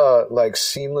Dilla, like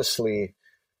seamlessly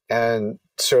and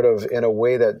sort of in a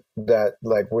way that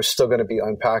like we're still going to be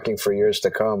unpacking for years to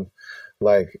come,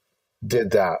 like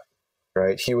did that,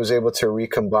 right? He was able to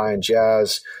recombine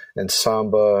jazz and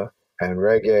samba and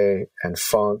reggae and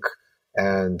funk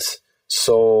and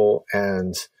soul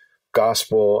and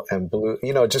gospel and blue,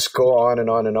 you know, just go on and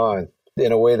on and on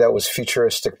in a way that was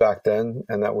futuristic back then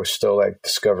and that we're still like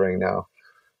discovering now.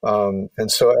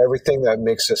 And so everything that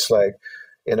makes us like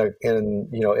in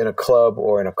a club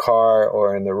or in a car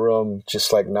or in the room,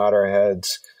 just like nod our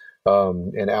heads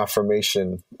in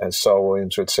affirmation, as Saul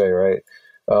Williams would say, right?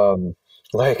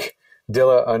 Like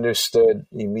Dilla understood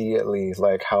immediately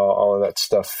like how all of that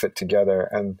stuff fit together.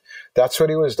 And that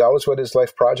was what his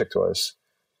life project was.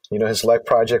 You know, his life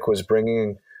project was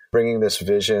bringing this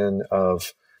vision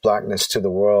of Blackness to the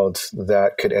world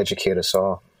that could educate us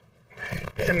all.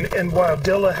 And while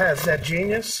Dilla has that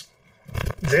genius,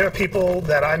 there are people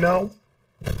that I know,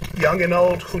 young and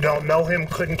old, who don't know him,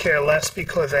 couldn't care less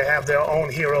because they have their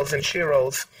own heroes and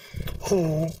sheroes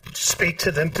who speak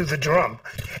to them through the drum.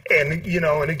 And, you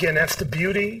know, and again, that's the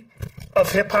beauty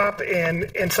of hip hop,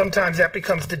 and sometimes that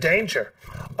becomes the danger.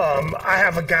 I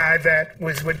have a guy that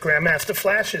was with Grandmaster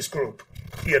Flash's group.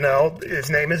 You know,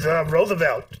 his name is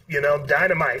Roosevelt, you know,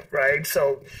 Dynamite, right?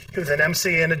 So he was an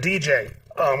MC and a DJ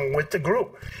with the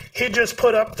group. He just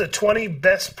put up the 20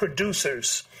 best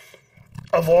producers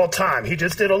of all time. He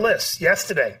just did a list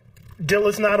yesterday.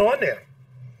 Dilla's not on there.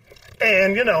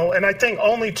 And, you know, and I think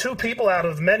only 2 people out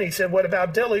of many said, what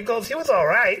about Dilla? He goes, he was all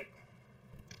right.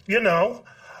 You know,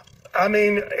 I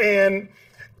mean, and,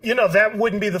 you know, that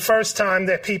wouldn't be the first time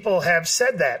that people have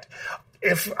said that.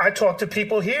 If I talk to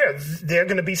people here, there are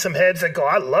going to be some heads that go,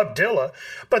 I love Dilla.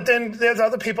 But then there's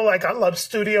other people like, I love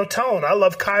Studio Tone. I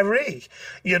love Kyrie.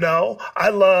 You know, I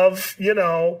love, you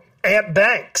know, Ant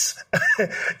Banks.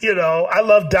 You know, I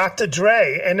love Dr.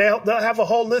 Dre. And they'll have a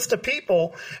whole list of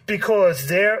people because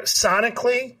they're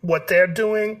sonically, what they're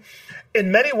doing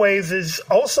in many ways is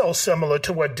also similar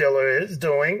to what Dilla is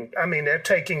doing. I mean, they're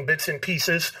taking bits and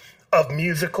pieces of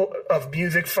music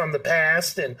from the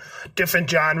past and different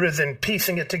genres and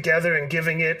piecing it together and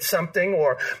giving it something,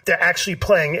 or they're actually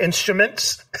playing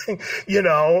instruments, you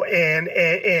know, and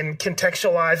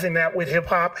contextualizing that with hip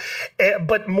hop.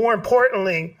 But more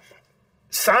importantly,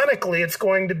 sonically, it's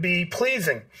going to be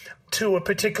pleasing to a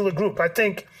particular group. I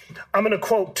think I'm going to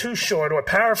quote Too Short or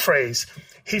paraphrase.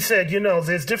 He said, you know,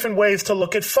 there's different ways to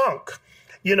look at funk.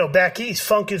 You know, back east,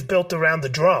 funk is built around the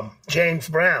drum, James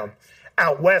Brown.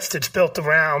 Out west, it's built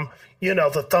around, you know,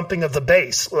 the thumping of the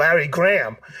bass, Larry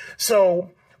Graham.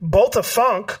 So both are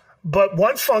funk, but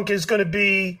one funk is going to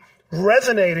be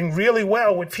resonating really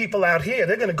well with people out here.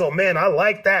 They're going to go, man, I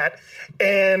like that.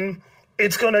 And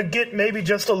it's going to get maybe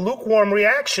just a lukewarm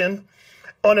reaction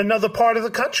on another part of the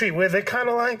country where they're kind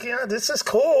of like, yeah, this is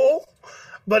cool,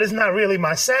 but it's not really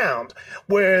my sound.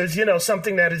 Whereas, you know,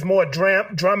 something that is more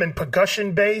drum and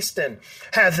percussion based and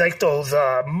has like those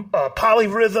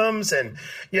polyrhythms and,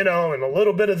 you know, and a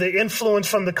little bit of the influence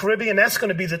from the Caribbean, that's going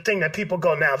to be the thing that people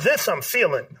go, now this I'm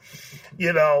feeling.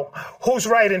 You know, who's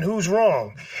right and who's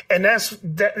wrong. And that's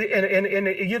that, and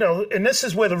you know, and this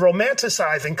is where the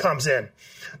romanticizing comes in.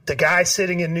 The guy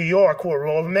sitting in New York will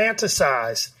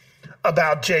romanticize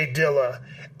about Jay Dilla,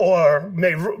 or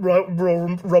may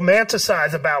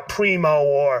romanticize about Primo,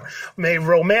 or may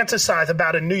romanticize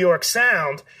about a New York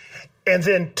sound, and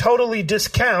then totally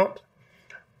discount,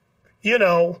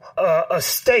 a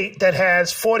state that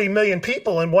has 40 million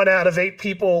people and 1 out of 8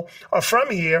 people are from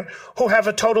here who have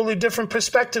a totally different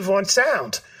perspective on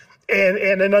sound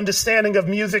and an understanding of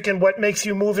music and what makes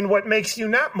you move and what makes you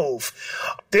not move.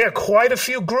 There are quite a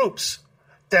few groups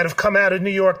that have come out of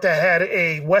New York that had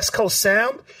a West Coast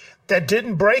sound that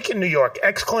didn't break in New York.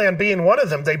 X-Clan being one of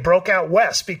them. They broke out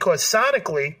west because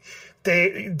sonically,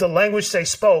 the language they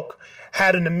spoke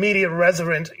had an immediate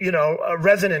resonance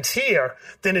here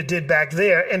than it did back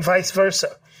there, and vice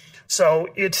versa. So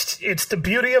it's the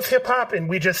beauty of hip hop, and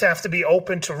we just have to be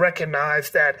open to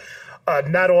recognize that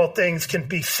not all things can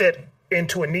be fit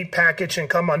into a neat package and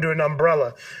come under an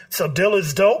umbrella. So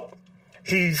Dilla's dope.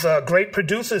 He's a great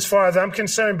producer as far as I'm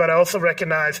concerned, but I also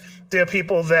recognize there are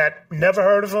people that never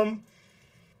heard of him,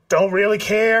 don't really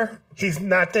care. He's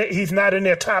not in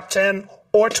their top 10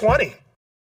 or 20.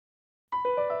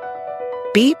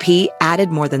 BP added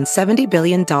more than $70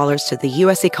 billion to the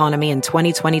U.S. economy in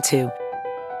 2022.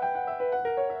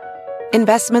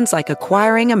 Investments like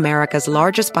acquiring America's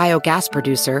largest biogas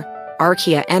producer,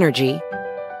 Archaea Energy,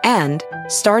 and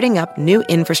starting up new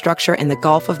infrastructure in the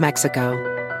Gulf of Mexico.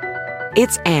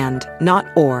 It's and, not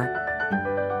or.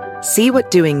 See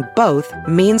what doing both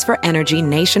means for energy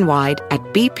nationwide at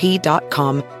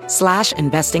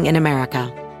bp.com/investing in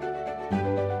America.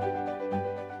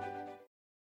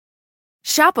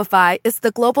 Shopify is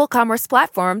the global commerce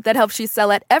platform that helps you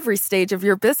sell at every stage of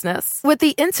your business. With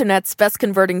the internet's best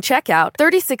converting checkout,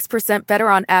 36% better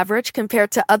on average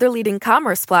compared to other leading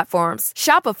commerce platforms,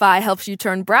 Shopify helps you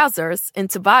turn browsers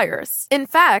into buyers. In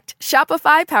fact,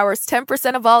 Shopify powers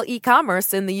 10% of all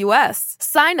e-commerce in the U.S.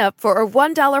 Sign up for a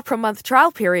 $1 per month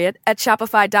trial period at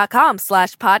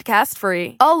shopify.com/podcast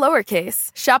free. All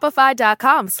lowercase,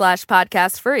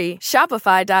 shopify.com/podcast free.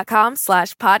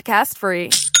 Shopify.com/podcast free.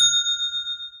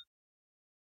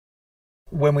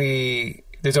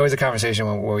 There's always a conversation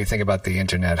when we think about the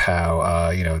internet, how,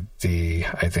 I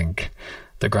think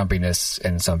the grumpiness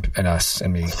in us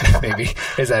and me maybe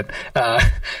is that,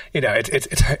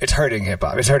 it's hurting hip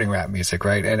hop. It's hurting rap music.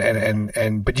 Right.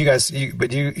 But you guys,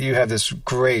 you have this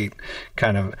great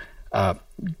kind of,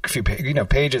 few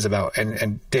pages about,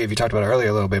 and Dave, you talked about it earlier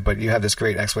a little bit, but you have this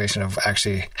great explanation of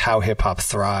actually how hip hop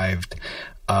thrived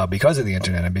because of the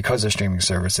internet and because of streaming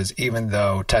services, even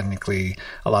though technically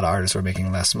a lot of artists were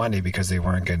making less money because they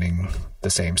weren't getting the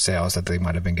same sales that they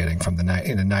might have been getting in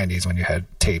the 90s when you had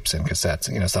tapes and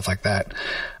cassettes, stuff like that.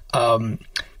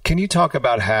 Can you talk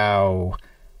about how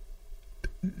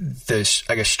this,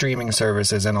 streaming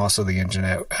services and also the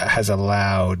internet has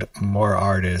allowed more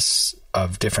artists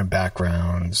of different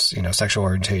backgrounds, sexual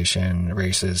orientation,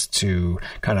 races, to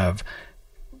kind of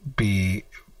be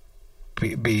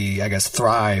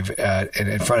thrive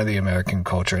in front of the American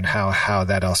culture, and how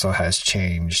that also has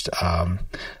changed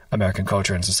American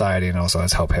culture and society, and also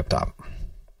has helped hip hop?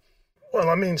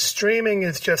 Well, streaming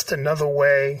is just another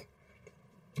way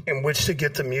in which to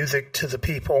get the music to the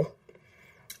people,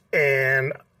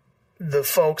 and the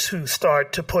folks who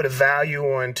start to put a value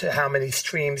onto how many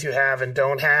streams you have and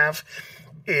don't have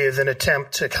is an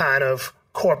attempt to kind of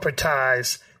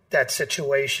corporatize that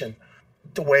situation.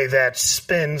 The way that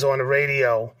spins on the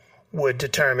radio would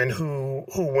determine who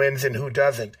wins and who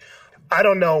doesn't. I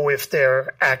don't know if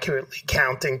they're accurately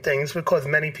counting things because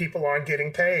many people aren't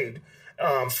getting paid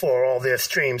for all their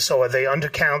streams. So are they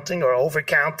undercounting or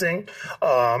overcounting?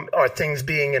 Are things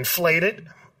being inflated?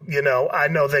 I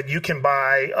know that you can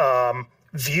buy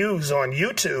views on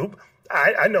YouTube.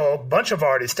 I know a bunch of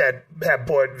artists that have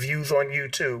bought views on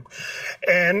YouTube.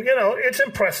 And, it's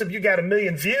impressive. You got 1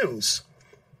 million views.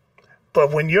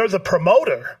 But when you're the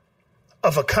promoter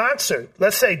of a concert,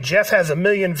 let's say Jeff has 1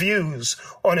 million views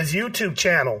on his YouTube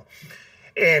channel,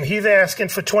 and he's asking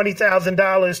for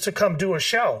 $20,000 to come do a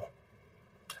show.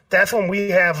 That's when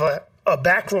we have a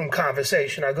backroom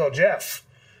conversation. I go, Jeff,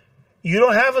 you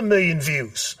don't have 1 million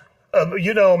views.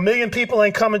 1 million people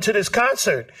ain't coming to this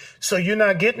concert. So you're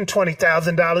not getting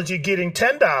 $20,000. You're getting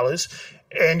 $10,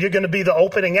 and you're going to be the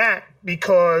opening act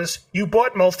because you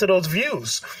bought most of those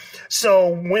views. So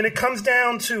when it comes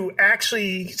down to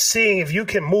actually seeing if you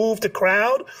can move the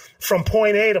crowd from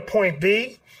point A to point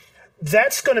B,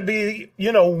 that's going to be,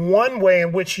 one way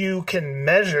in which you can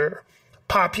measure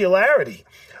popularity.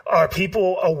 Are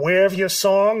people aware of your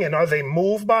song, and are they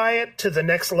moved by it to the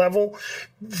next level?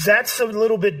 That's a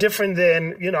little bit different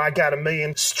than, I got 1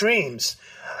 million streams.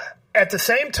 At the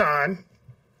same time,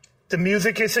 the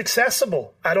music is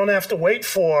accessible. I don't have to wait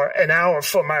for an hour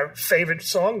for my favorite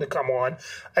song to come on.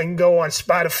 I can go on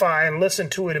Spotify and listen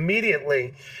to it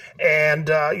immediately. And,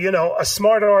 a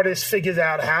smart artist figures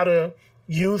out how to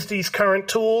use these current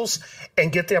tools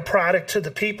and get their product to the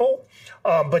people.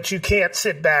 But you can't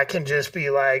sit back and just be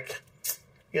like,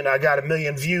 I got 1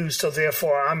 million views, so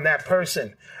therefore I'm that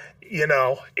person.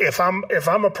 If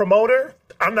I'm a promoter,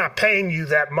 I'm not paying you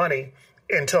that money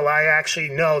until I actually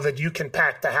know that you can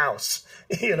pack the house,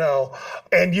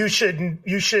 and you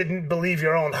shouldn't believe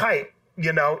your own hype,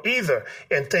 either,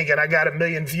 and thinking I got 1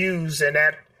 million views and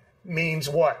that means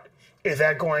what? Is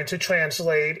that going to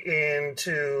translate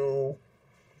into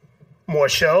more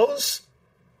shows?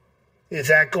 Is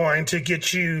that going to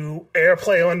get you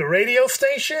airplay on the radio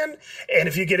station? And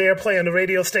if you get airplay on the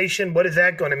radio station, what is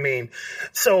that going to mean?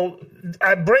 So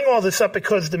I bring all this up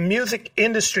because the music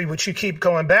industry, which you keep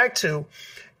going back to,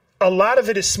 a lot of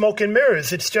it is smoke and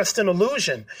mirrors. It's just an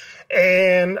illusion.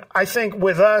 And I think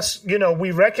with us,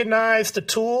 we recognize the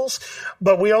tools,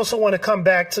 but we also want to come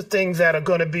back to things that are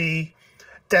going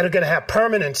to have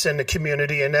permanence in the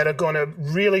community and that are going to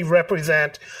really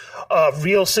represent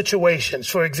real situations.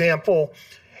 For example,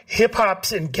 hip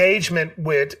hop's engagement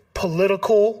with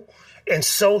political and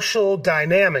social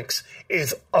dynamics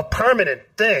is a permanent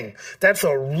thing. That's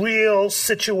a real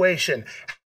situation.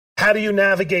 How do you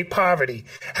navigate poverty?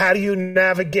 How do you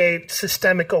navigate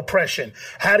systemic oppression?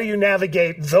 How do you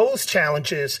navigate those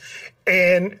challenges?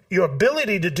 And your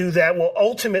ability to do that will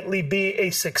ultimately be a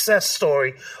success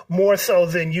story, more so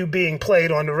than you being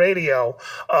played on the radio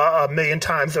 1 million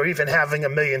times or even having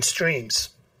 1 million streams.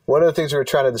 One of the things we were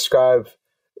trying to describe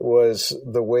was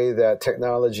the way that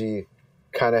technology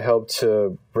kind of helped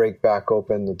to break back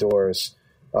open the doors.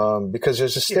 Because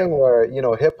there's this thing where,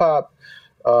 hip hop,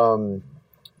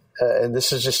 and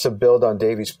this is just to build on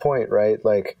Davey's point, right?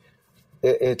 Like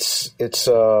it's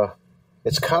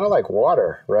kind of like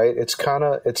water, right? It's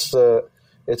the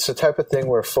type of thing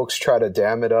where folks try to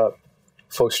dam it up.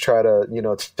 Folks try to,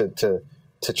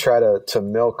 to try to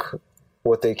milk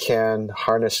what they can,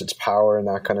 harness its power and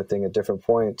that kind of thing at different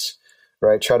points,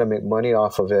 right? Try to make money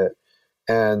off of it.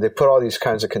 And they put all these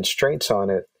kinds of constraints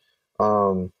on it.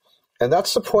 And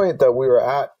that's the point that we were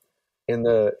at in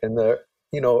the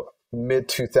mid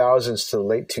 2000s to the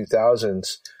late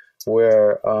 2000s,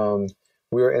 where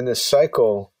we were in this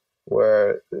cycle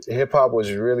where hip hop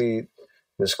was really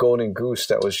this golden goose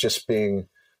that was just being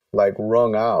like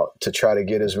wrung out to try to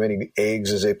get as many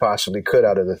eggs as they possibly could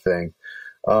out of the thing.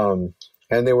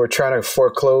 And they were trying to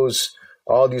foreclose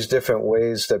all these different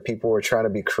ways that people were trying to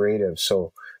be creative.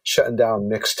 So shutting down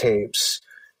mixtapes,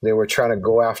 they were trying to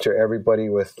go after everybody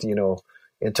with,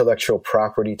 intellectual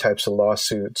property types of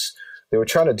lawsuits. They were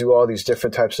trying to do all these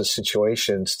different types of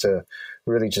situations to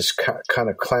really just kind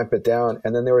of clamp it down.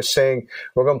 And then they were saying,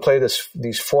 we're going to play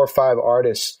these 4 or 5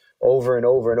 artists over and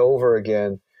over and over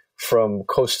again from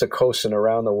coast to coast and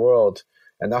around the world.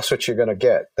 And that's what you're going to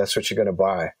get. That's what you're going to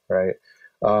buy, right?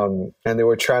 And they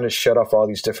were trying to shut off all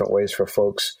these different ways for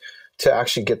folks to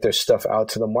actually get their stuff out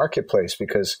to the marketplace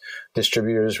because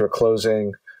distributors were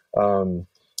closing.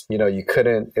 You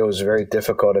couldn't, it was very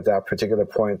difficult at that particular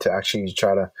point to actually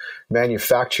try to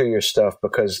manufacture your stuff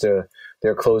because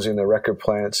they're closing the record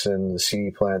plants and the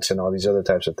CD plants and all these other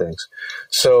types of things.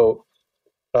 So,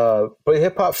 but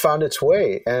hip hop found its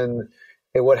way. And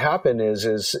what happened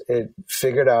is it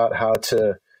figured out how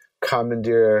to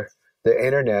commandeer the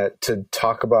internet to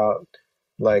talk about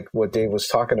like what Dave was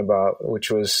talking about,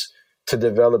 which was to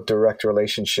develop direct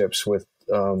relationships with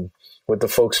the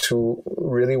folks who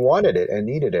really wanted it and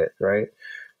needed it, right?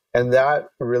 And that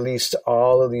released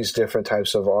all of these different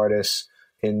types of artists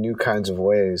in new kinds of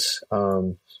ways.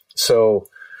 So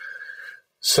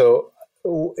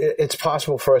it's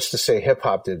possible for us to say hip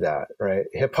hop did that, right?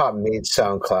 Hip hop made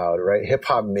SoundCloud, right? Hip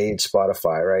hop made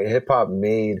Spotify, right? Hip hop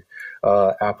made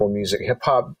Apple Music. Hip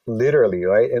hop literally,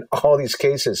 right? In all these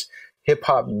cases, hip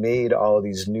hop made all of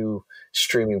these new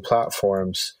streaming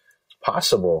platforms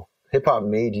possible. Hip hop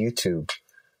made YouTube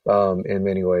in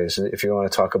many ways, if you want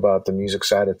to talk about the music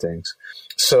side of things.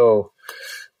 So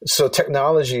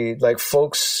technology, like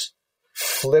folks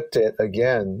flipped it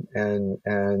again and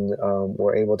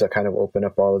were able to kind of open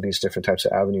up all of these different types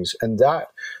of avenues. And that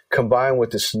combined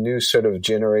with this new sort of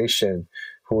generation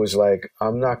who was like,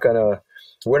 we're not going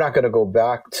to go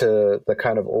back to the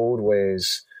kind of old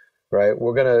ways, right?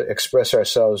 We're going to express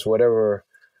ourselves whatever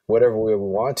way we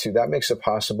want to. That makes it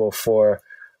possible for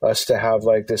us to have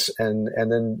like this and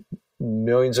then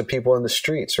millions of people in the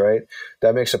streets, right?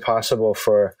 That makes it possible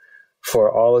for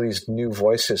all of these new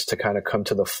voices to kind of come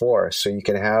to the fore. So you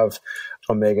can have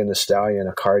a Megan Thee Stallion,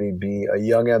 a Cardi B, a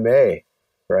Young M.A.,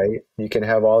 right? You can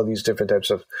have all these different types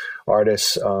of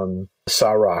artists,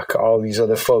 Sa-Rock, all these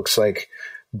other folks like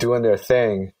doing their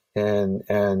thing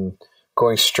and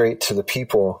going straight to the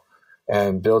people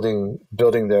and building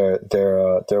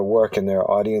their work and their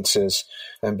audiences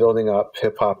and building up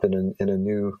hip hop in a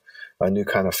new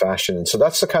kind of fashion. And so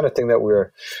that's the kind of thing that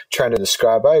we're trying to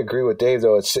describe. I agree with Dave,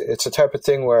 though. It's a type of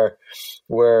thing where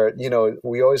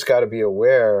we always got to be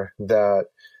aware that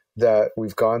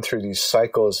we've gone through these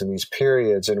cycles and these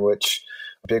periods in which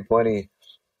big money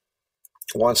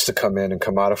wants to come in and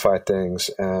commodify things,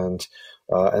 and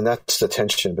that's the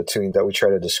tension that we try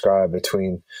to describe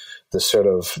between the sort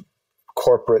of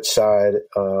corporate side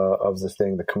of the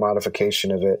thing, the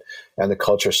commodification of it, and the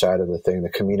culture side of the thing, the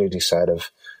community side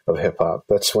of hip hop.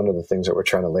 That's one of the things that we're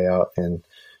trying to lay out in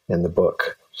the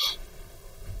book.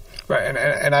 Right,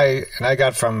 and I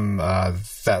got from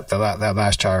that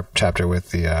last chapter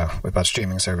with about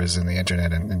streaming service and the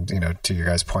internet, and to your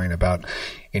guys' point about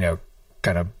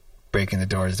kind of breaking the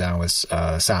doors down with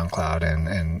SoundCloud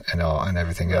and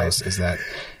everything else, is that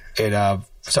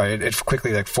it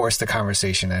quickly like forced the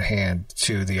conversation at hand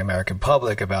to the American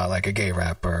public about like a gay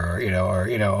rapper,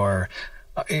 or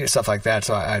stuff like that.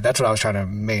 So that's what I was trying to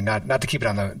make, not to keep it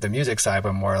on the music side,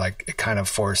 but more like it kind of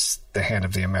forced the hand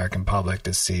of the American public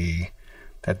to see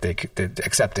that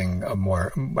accepting a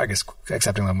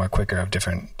little more quicker of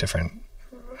different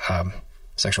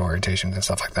sexual orientations and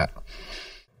stuff like that.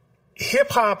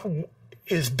 Hip hop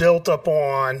is built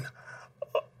upon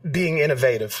being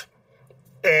innovative,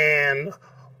 and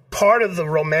part of the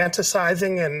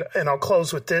romanticizing, and I'll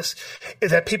close with this,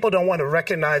 is that people don't want to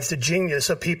recognize the genius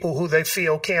of people who they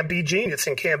feel can't be genius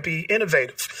and can't be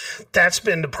innovative. That's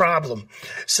been the problem.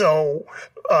 So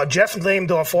Jeff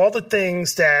named off all the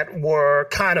things that were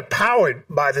kind of powered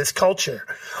by this culture.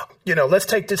 Let's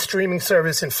take this streaming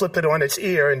service and flip it on its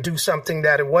ear and do something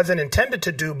that it wasn't intended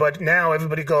to do, but now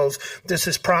everybody goes, this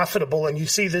is profitable, and you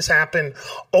see this happen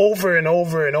over and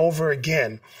over and over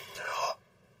again.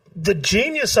 The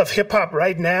genius of hip-hop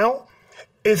right now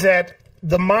is that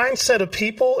the mindset of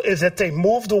people is that they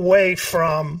moved away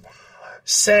from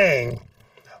saying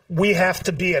we have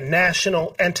to be a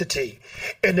national entity.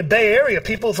 In the Bay Area,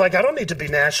 people's like, I don't need to be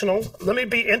national. Let me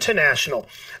be international.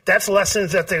 That's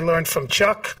lessons that they learned from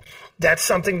Chuck. That's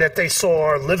something that they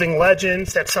saw Living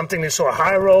Legends. That's something they saw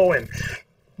Hyro and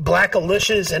Black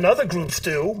Alicia's and other groups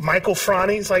do. Michael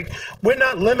Franny's like, we're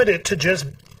not limited to just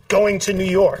going to New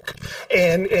York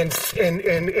and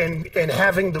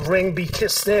having the ring be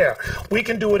kissed there. We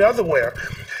can do it otherwhere.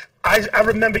 I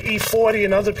remember E40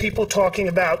 and other people talking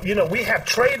about, we have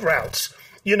trade routes.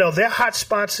 Their hot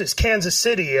spots is Kansas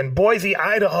City and Boise,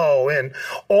 Idaho, and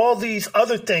all these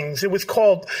other things. It was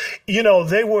called, they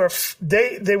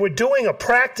were doing a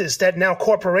practice that now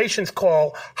corporations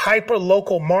call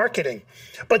hyper-local marketing.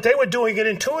 But they were doing it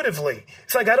intuitively.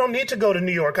 It's like, I don't need to go to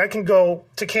New York. I can go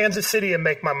to Kansas City and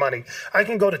make my money. I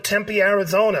can go to Tempe,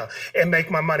 Arizona and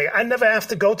make my money. I never have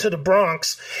to go to the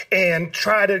Bronx and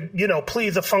try to,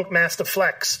 please a Funkmaster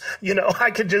Flex.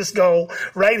 I could just go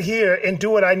right here and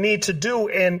do what I need to do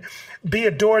and be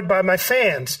adored by my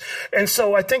fans. And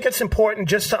so I think it's important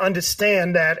just to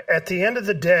understand that at the end of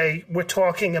the day, we're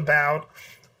talking about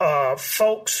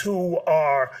folks who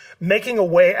are making a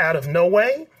way out of no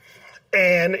way.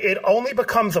 And it only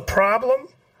becomes a problem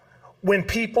when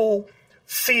people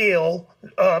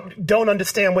don't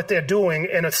understand what they're doing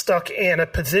and are stuck in a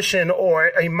position or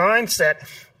a mindset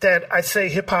that I say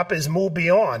hip-hop is moved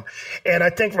beyond. And I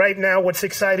think right now what's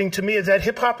exciting to me is that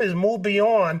hip-hop is moved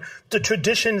beyond the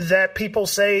traditions that people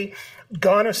say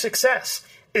garner success.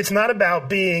 It's not about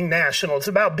being national. It's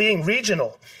about being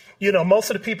regional. Most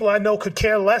of the people I know could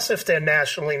care less if they're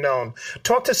nationally known.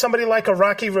 Talk to somebody like a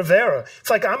Rocky Rivera.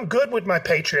 It's like, I'm good with my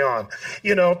Patreon.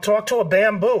 Talk to a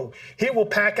Bamboo. He will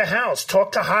pack a house.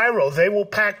 Talk to Hyro. They will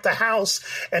pack the house,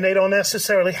 and they don't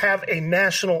necessarily have a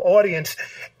national audience.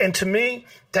 And to me,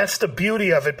 that's the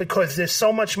beauty of it, because there's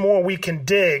so much more we can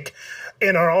dig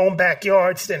in our own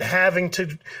backyards than having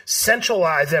to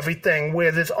centralize everything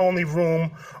where there's only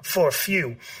room for a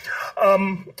few.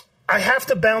 I have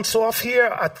to bounce off here.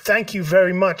 I thank you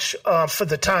very much for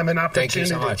the time and opportunity. Thank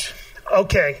you so much.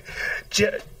 Okay.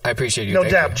 I appreciate you. No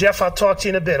doubt. Jeff, I'll talk to you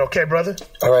in a bit. Okay, brother?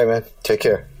 All right, man. Take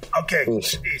care. Okay.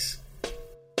 Peace.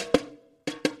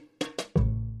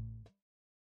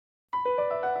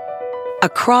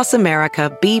 Across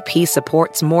America, BP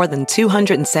supports more than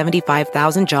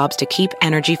 275,000 jobs to keep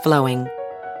energy flowing.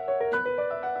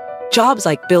 Jobs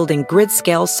like building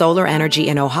grid-scale solar energy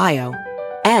in Ohio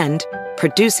and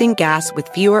producing gas with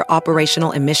fewer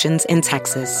operational emissions in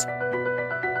Texas.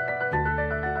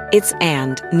 It's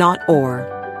and, not or.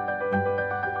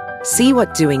 See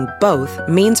what doing both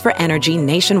means for energy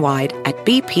nationwide at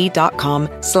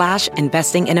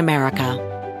bp.com/investing in America.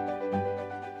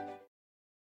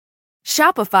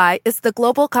 Shopify is the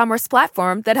global commerce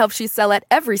platform that helps you sell at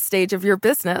every stage of your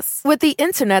business. With the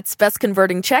internet's best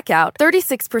converting checkout,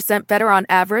 36% better on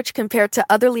average compared to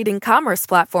other leading commerce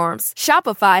platforms,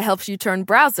 Shopify helps you turn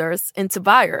browsers into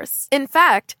buyers. In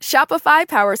fact, Shopify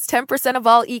powers 10% of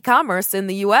all e-commerce in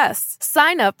the U.S.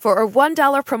 Sign up for a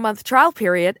 $1 per month trial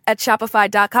period at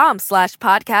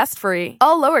shopify.com/podcast free.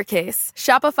 All lowercase,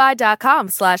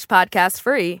 shopify.com/podcast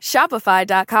free,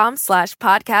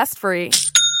 shopify.com/podcast free.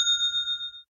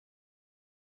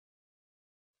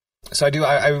 So I do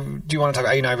want to talk.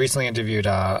 I recently interviewed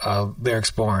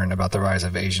Lyrics Born about the rise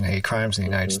of Asian hate crimes in the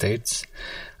United States,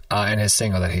 and his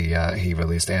single that he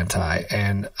released, Anti.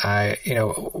 And I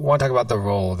want to talk about the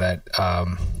role that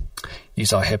you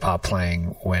saw hip hop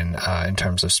playing when in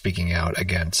terms of speaking out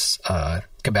against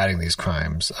combating these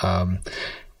crimes.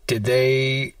 Did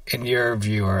they, in your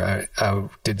view, or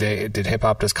did hip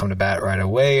hop just come to bat right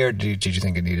away, or did you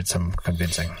think it needed some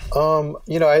convincing?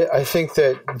 I think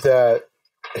that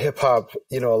hip hop,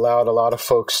 allowed a lot of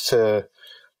folks to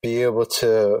be able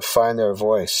to find their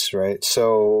voice, right?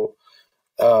 So,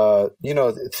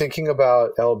 thinking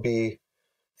about LB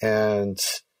and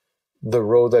the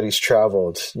road that he's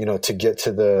traveled, to get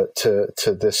to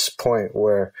this point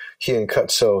where he and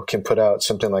Cutso can put out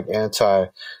something like Anti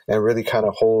and really kind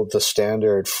of hold the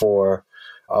standard for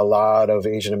a lot of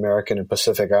Asian American and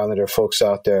Pacific Islander folks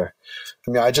out there.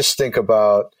 I mean, I just think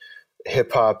about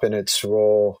hip hop and its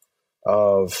role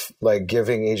of like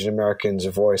giving Asian Americans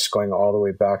a voice going all the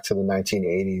way back to the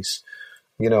 1980s.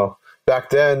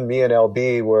 Back then me and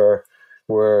LB were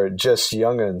just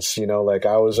youngins, like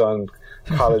I was on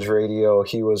college radio.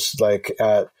 He was like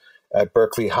at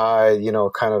Berkeley High,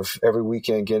 kind of every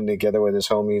weekend getting together with his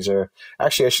homies, or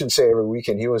actually I shouldn't say every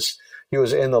weekend. He was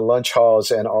in the lunch halls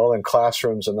and all in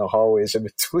classrooms and the hallways in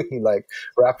between, like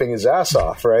rapping his ass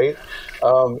off. Right.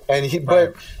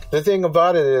 But the thing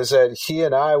about it is that he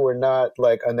and I were not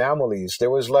like anomalies. There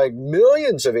was like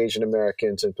millions of Asian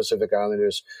Americans and Pacific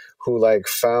Islanders who like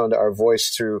found our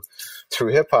voice through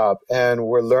hip hop, and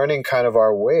we're learning kind of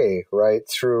our way, right,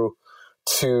 to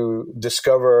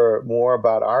discover more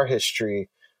about our history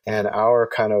and our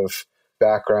kind of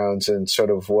backgrounds and sort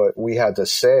of what we had to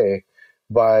say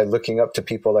by looking up to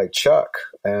people like Chuck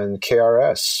and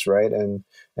KRS, right, and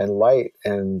Light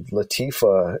and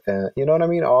Latifah, and you know what I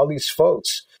mean, all these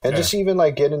folks, and just even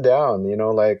like getting down,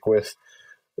 like with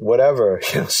whatever,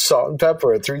 Salt and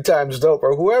Pepper, 3 Times Dope,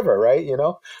 or whoever, right,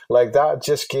 like that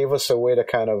just gave us a way to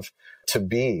kind of to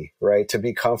be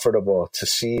comfortable, to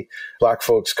see Black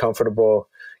folks comfortable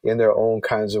in their own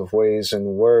kinds of ways and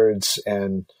words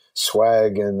and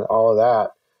swag and all of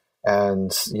that.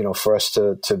 And, for us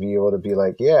to be able to be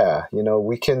like, yeah,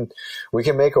 we can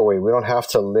make a way. We don't have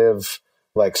to live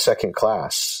like second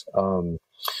class. So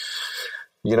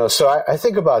I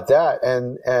think about that.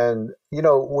 And,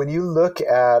 when you look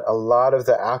at a lot of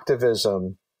the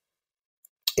activism,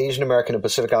 Asian American and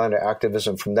Pacific Islander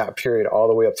activism from that period all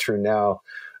the way up through now,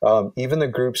 even the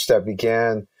groups that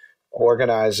began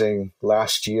organizing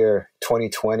last year,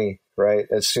 2020, right?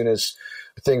 As soon as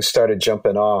things started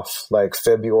jumping off, like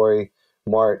February,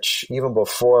 March, even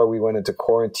before we went into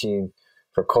quarantine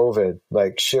for COVID,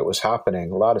 like shit was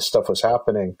happening. A lot of stuff was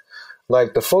happening.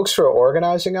 Like the folks who are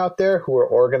organizing out there, who are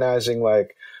organizing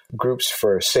like groups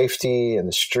for safety in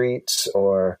the streets,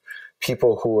 or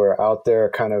people who are out there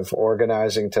kind of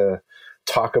organizing to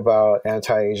talk about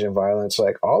anti-Asian violence,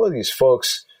 like all of these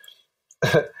folks,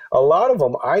 a lot of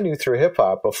them I knew through hip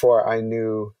hop before I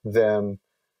knew them.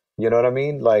 You know what I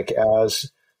mean? Like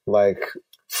as like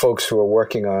folks who are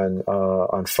working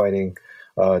on fighting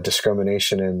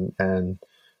discrimination and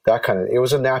that kind of. It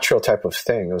was a natural type of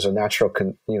thing. It was a natural,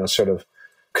 sort of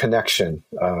connection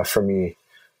for me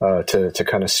to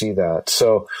kind of see that.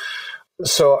 So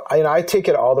I take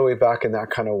it all the way back in that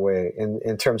kind of way,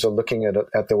 in terms of looking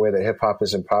at the way that hip hop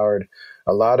has empowered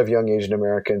a lot of young Asian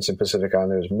Americans and Pacific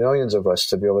Islanders, millions of us,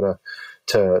 to be able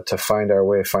to find our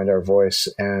way, find our voice,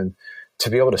 and to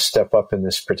be able to step up in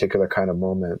this particular kind of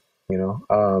moment.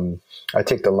 I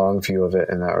take the long view of it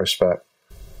in that respect.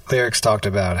 Lyrics talked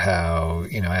about how,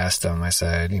 I asked him, I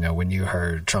said, when you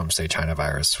heard Trump say China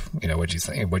virus, what'd you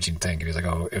think? And he was like,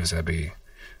 oh, it was going to be,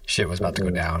 shit was about to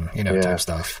go down, type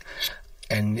stuff.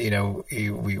 And,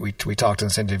 we talked in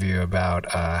this interview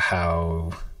about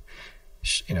how,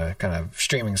 kind of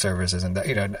streaming services and that,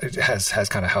 it has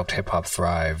kind of helped hip hop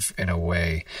thrive in a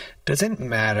way. Does it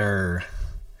matter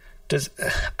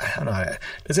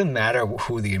does it matter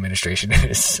who the administration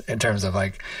is in terms of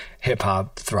like hip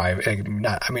hop thrive? I don't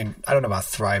know about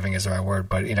thriving is the right word,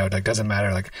 but like doesn't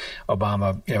matter. Like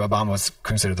Obama, Obama was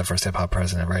considered the first hip hop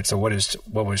president, right? So what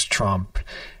was Trump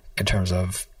in terms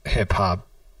of hip hop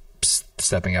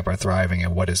stepping up or thriving,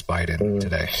 and what is Biden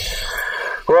today?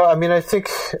 Well, I mean, I think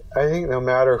no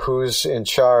matter who's in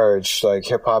charge, like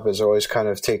hip hop has always kind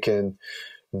of taken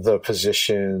the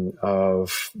position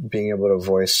of being able to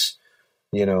voice,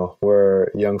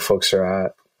 where young folks are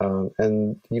at.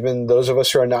 And even those of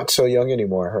us who are not so young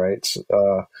anymore, right?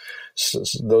 So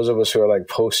those of us who are like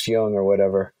post-young or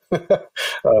whatever,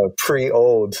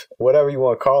 pre-old, whatever you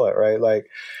want to call it, right? Like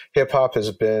hip hop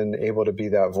has been able to be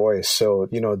that voice. So,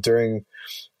 during,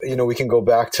 we can go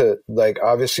back to like,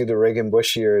 obviously the Reagan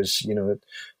Bush years,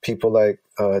 people like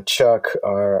Chuck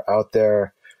are out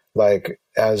there like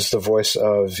as the voice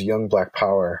of young Black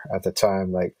power at the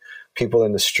time, like people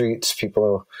in the streets,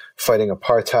 people fighting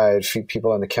apartheid,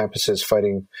 people on the campuses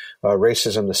fighting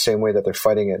racism the same way that they're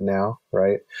fighting it now,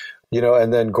 right?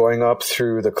 And then going up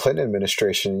through the Clinton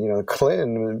administration,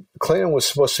 Clinton was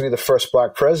supposed to be the first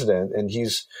Black president, and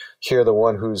he's here the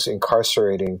one who's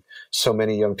incarcerating so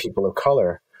many young people of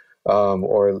color,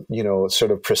 or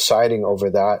sort of presiding over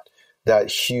that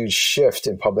huge shift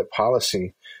in public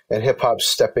policy, and hip hop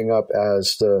stepping up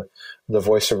as the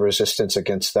voice of resistance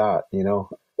against that,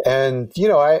 And,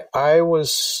 I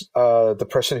was the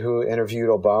person who interviewed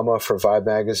Obama for Vibe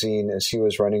magazine as he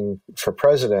was running for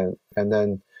president. And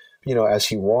then, as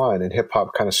he won, and hip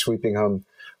hop kind of sweeping him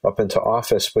up into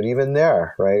office. But even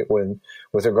there, right,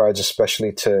 with regards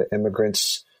especially to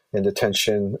immigrants in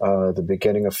detention, the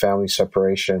beginning of family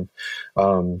separation,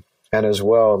 and as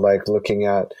well, like looking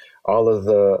at all of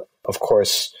the, of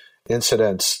course,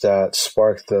 incidents that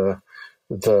sparked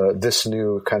this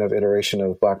new kind of iteration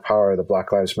of Black power, the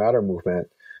Black Lives Matter movement,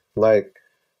 like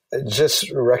just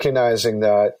recognizing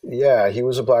that, yeah, he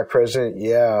was a Black president.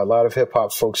 Yeah, a lot of hip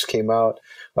hop folks came out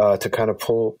to kind of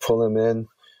pull him in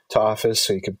to office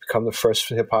so he could become the first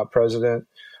hip hop president.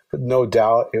 But no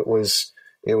doubt it was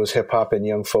hip hop and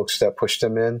young folks that pushed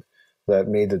him in that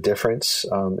made the difference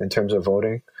in terms of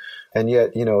voting. And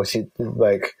yet,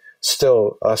 like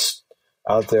still us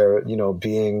out there,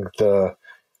 being the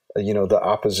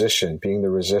opposition, being the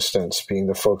resistance, being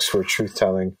the folks who are truth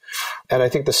telling. And I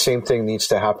think the same thing needs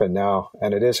to happen now.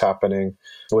 And it is happening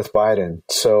with Biden.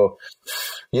 So,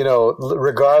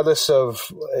 regardless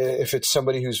of if it's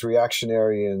somebody who's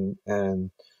reactionary and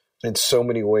in so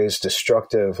many ways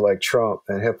destructive like Trump,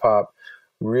 and hip hop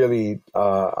really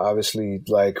obviously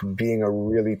like being a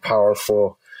really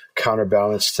powerful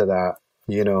counterbalance to that,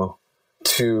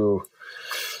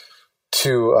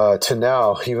 to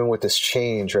now, even with this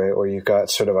change, right, where you've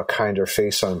got sort of a kinder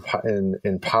face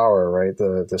in power, right,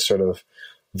 the sort of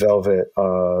velvet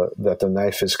that the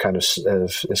knife is kind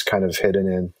of hidden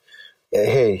in.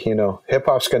 Hey, hip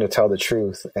hop's going to tell the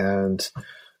truth, and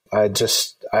I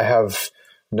have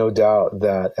no doubt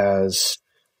that as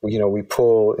we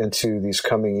pull into these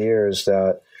coming years,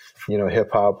 that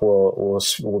hip hop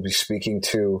will be speaking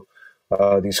to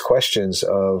these questions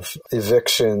of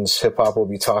evictions. Hip hop will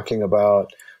be talking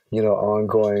about,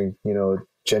 ongoing,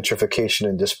 gentrification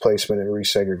and displacement and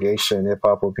resegregation. Hip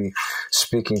hop will be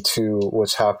speaking to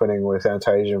what's happening with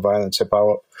anti-Asian violence. Hip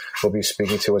hop will be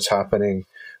speaking to what's happening,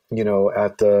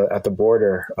 at the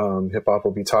border. Hip hop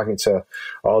will be talking to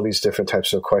all these different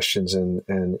types of questions and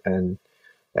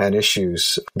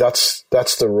issues. That's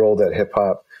the role that hip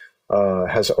hop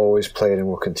has always played and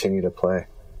will continue to play.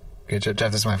 Okay,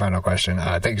 Jeff, this is my final question.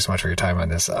 Thank you so much for your time on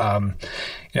this. The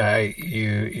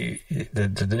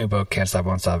new book, Can't Stop,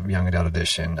 Won't Stop, Young Adult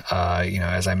Edition,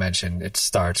 as I mentioned, it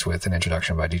starts with an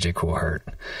introduction by DJ Kool Herc,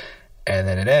 and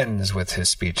then it ends with his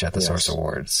speech at the Source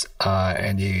Awards.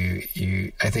 And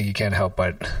I think you can't help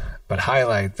but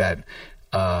highlight that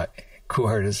Kool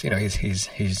Herc is,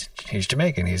 he's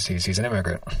Jamaican, he's an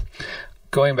immigrant.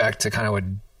 Going back to kind of what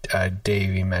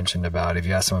Davey mentioned about if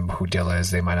you ask someone who Dilla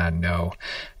is, they might not know.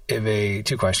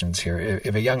 Two questions here.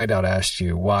 If a young adult asked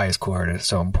you, why is Kool Herc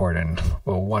so important?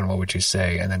 Well, one, what would you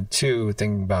say? And then two,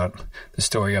 thinking about the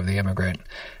story of the immigrant,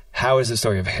 how is the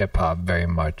story of hip hop very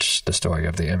much the story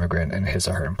of the immigrant and his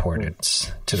or her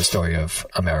importance to the story of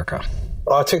America?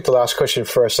 Well, I'll take the last question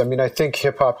first. I mean, I think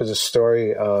hip hop is a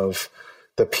story of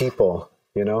the people,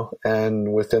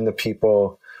 and within the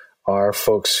people are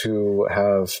folks who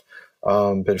have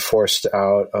been forced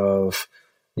out of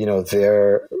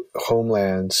their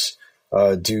homelands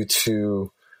due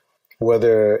to,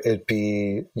 whether it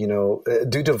be,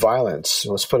 due to violence,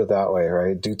 let's put it that way,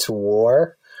 right? Due to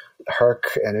war,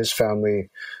 Herc and his family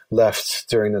left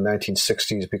during the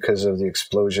 1960s because of the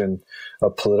explosion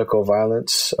of political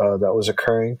violence that was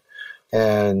occurring,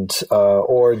 and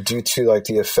or due to like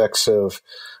the effects of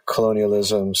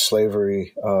colonialism,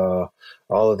 slavery, all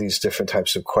of these different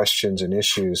types of questions and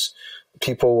issues,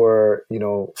 people were,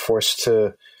 forced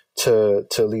to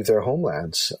leave their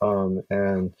homelands,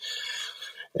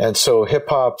 and so hip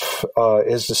hop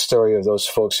is the story of those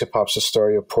folks. Hip hop's the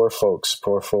story of poor folks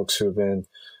who have been,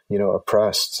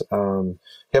 oppressed.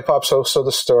 Hip hop's also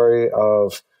the story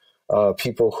of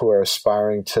people who are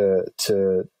aspiring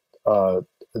to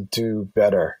do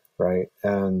better, right?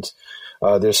 And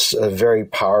there's a very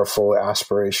powerful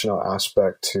aspirational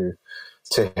aspect to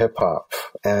hip hop,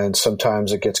 and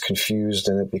sometimes it gets confused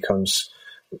and it becomes,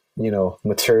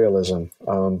 materialism.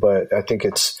 But I think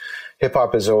hip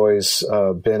hop has always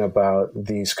been about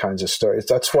these kinds of stories.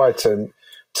 That's why to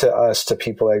us, to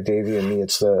people like Davey and me,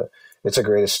 it's the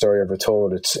greatest story ever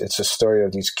told. It's a story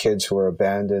of these kids who were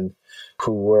abandoned,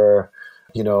 who were,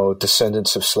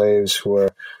 descendants of slaves, who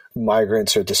were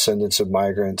migrants or descendants of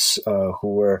migrants,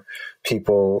 who were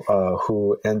people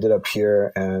who ended up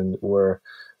here and were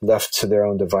left to their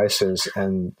own devices,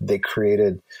 and they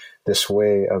created this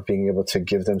way of being able to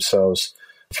give themselves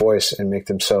voice and make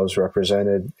themselves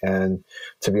represented, and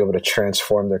to be able to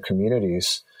transform their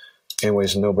communities in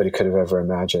ways nobody could have ever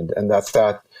imagined. And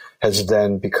that has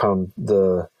then become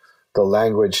the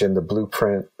language and the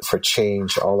blueprint for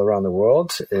change all around the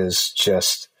world. Is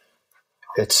just,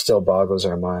 it still boggles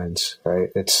our minds, right?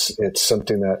 It's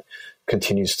something that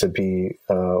continues to be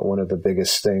one of the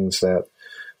biggest things that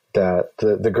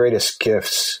the greatest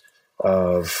gifts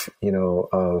of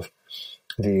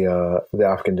the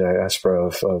African diaspora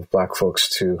of Black folks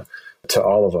to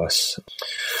all of us.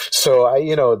 So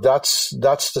that's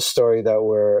the story that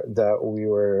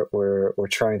we're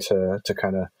trying to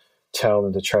kind of tell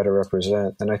and to try to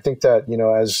represent. And I think that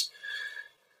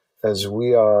as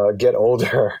we get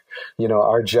older,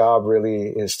 our job really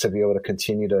is to be able to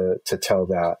continue to tell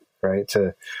that, right?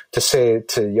 To say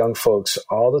to young folks,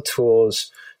 all the tools,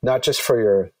 not just for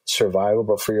your survival,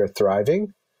 but for your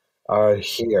thriving, are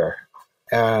here.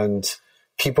 And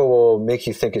people will make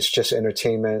you think it's just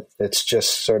entertainment. It's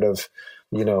just sort of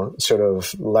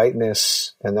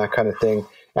lightness and that kind of thing.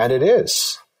 And it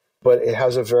is, but it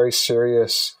has a very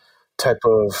serious type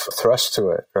of thrust to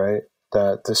it, right?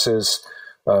 That this is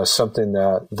something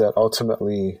that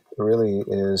ultimately really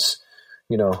is,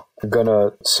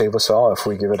 gonna save us all if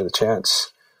we give it a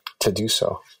chance to do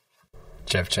so.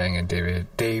 Jeff Chang and Davey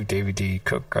D.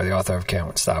 Cook are the author of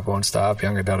Can't Stop, Won't Stop,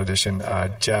 Young Adult Edition.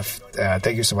 Jeff,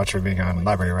 thank you so much for being on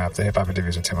Library Rap, the Hip Hop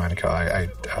Interviews with Tim Einenkel. I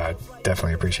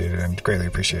definitely appreciate it and greatly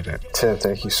appreciate it. Tim,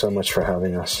 thank you so much for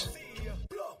having us.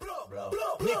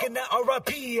 Nigga, not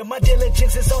R.I.P. My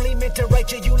diligence is only meant to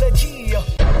write your eulogy.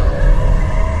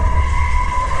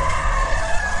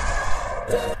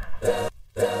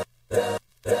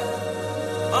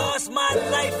 All's my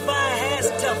life I has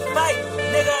to fight,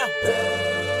 nigga.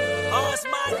 All's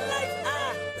my life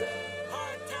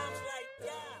hard times like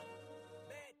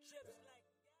bad trips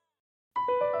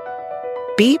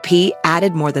like BP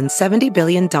added more than $70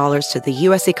 billion to the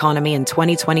U.S. economy in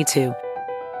 2022.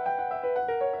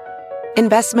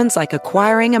 Investments like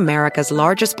acquiring America's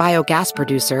largest biogas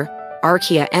producer,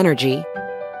 Archaea Energy,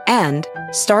 and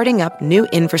starting up new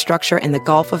infrastructure in the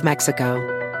Gulf of Mexico.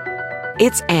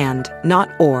 It's and, not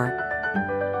or.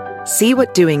 See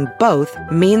what doing both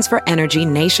means for energy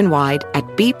nationwide at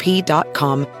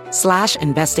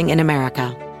bp.com/investing in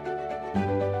America.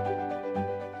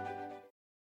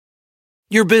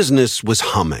 Your business was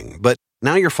humming, but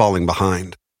now you're falling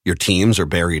behind. Your teams are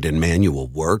buried in manual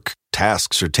work,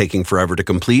 tasks are taking forever to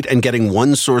complete, and getting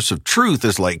one source of truth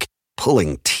is like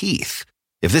pulling teeth.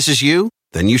 If this is you,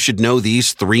 then you should know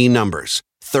these three numbers: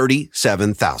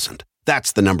 37,000.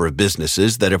 That's the number of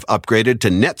businesses that have upgraded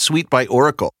to NetSuite by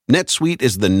Oracle. NetSuite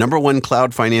is the #1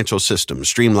 cloud financial system,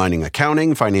 streamlining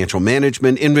accounting, financial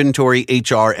management, inventory,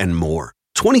 HR, and more.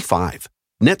 25.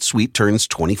 NetSuite turns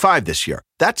 25 this year.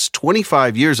 That's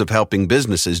 25 years of helping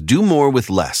businesses do more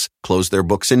with less, close their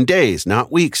books in days,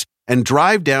 not weeks, and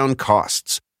drive down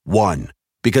costs. 1.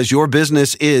 Because your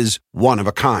business is one of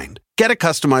a kind. Get a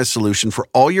customized solution for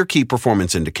all your key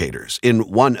performance indicators in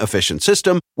one efficient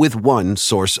system with one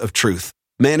source of truth.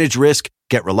 Manage risk,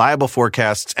 get reliable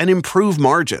forecasts, and improve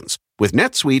margins. With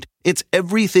NetSuite, it's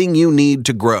everything you need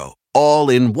to grow, all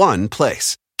in one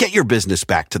place. Get your business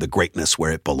back to the greatness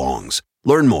where it belongs.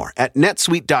 Learn more at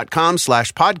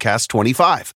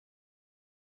netsuite.com/podcast25.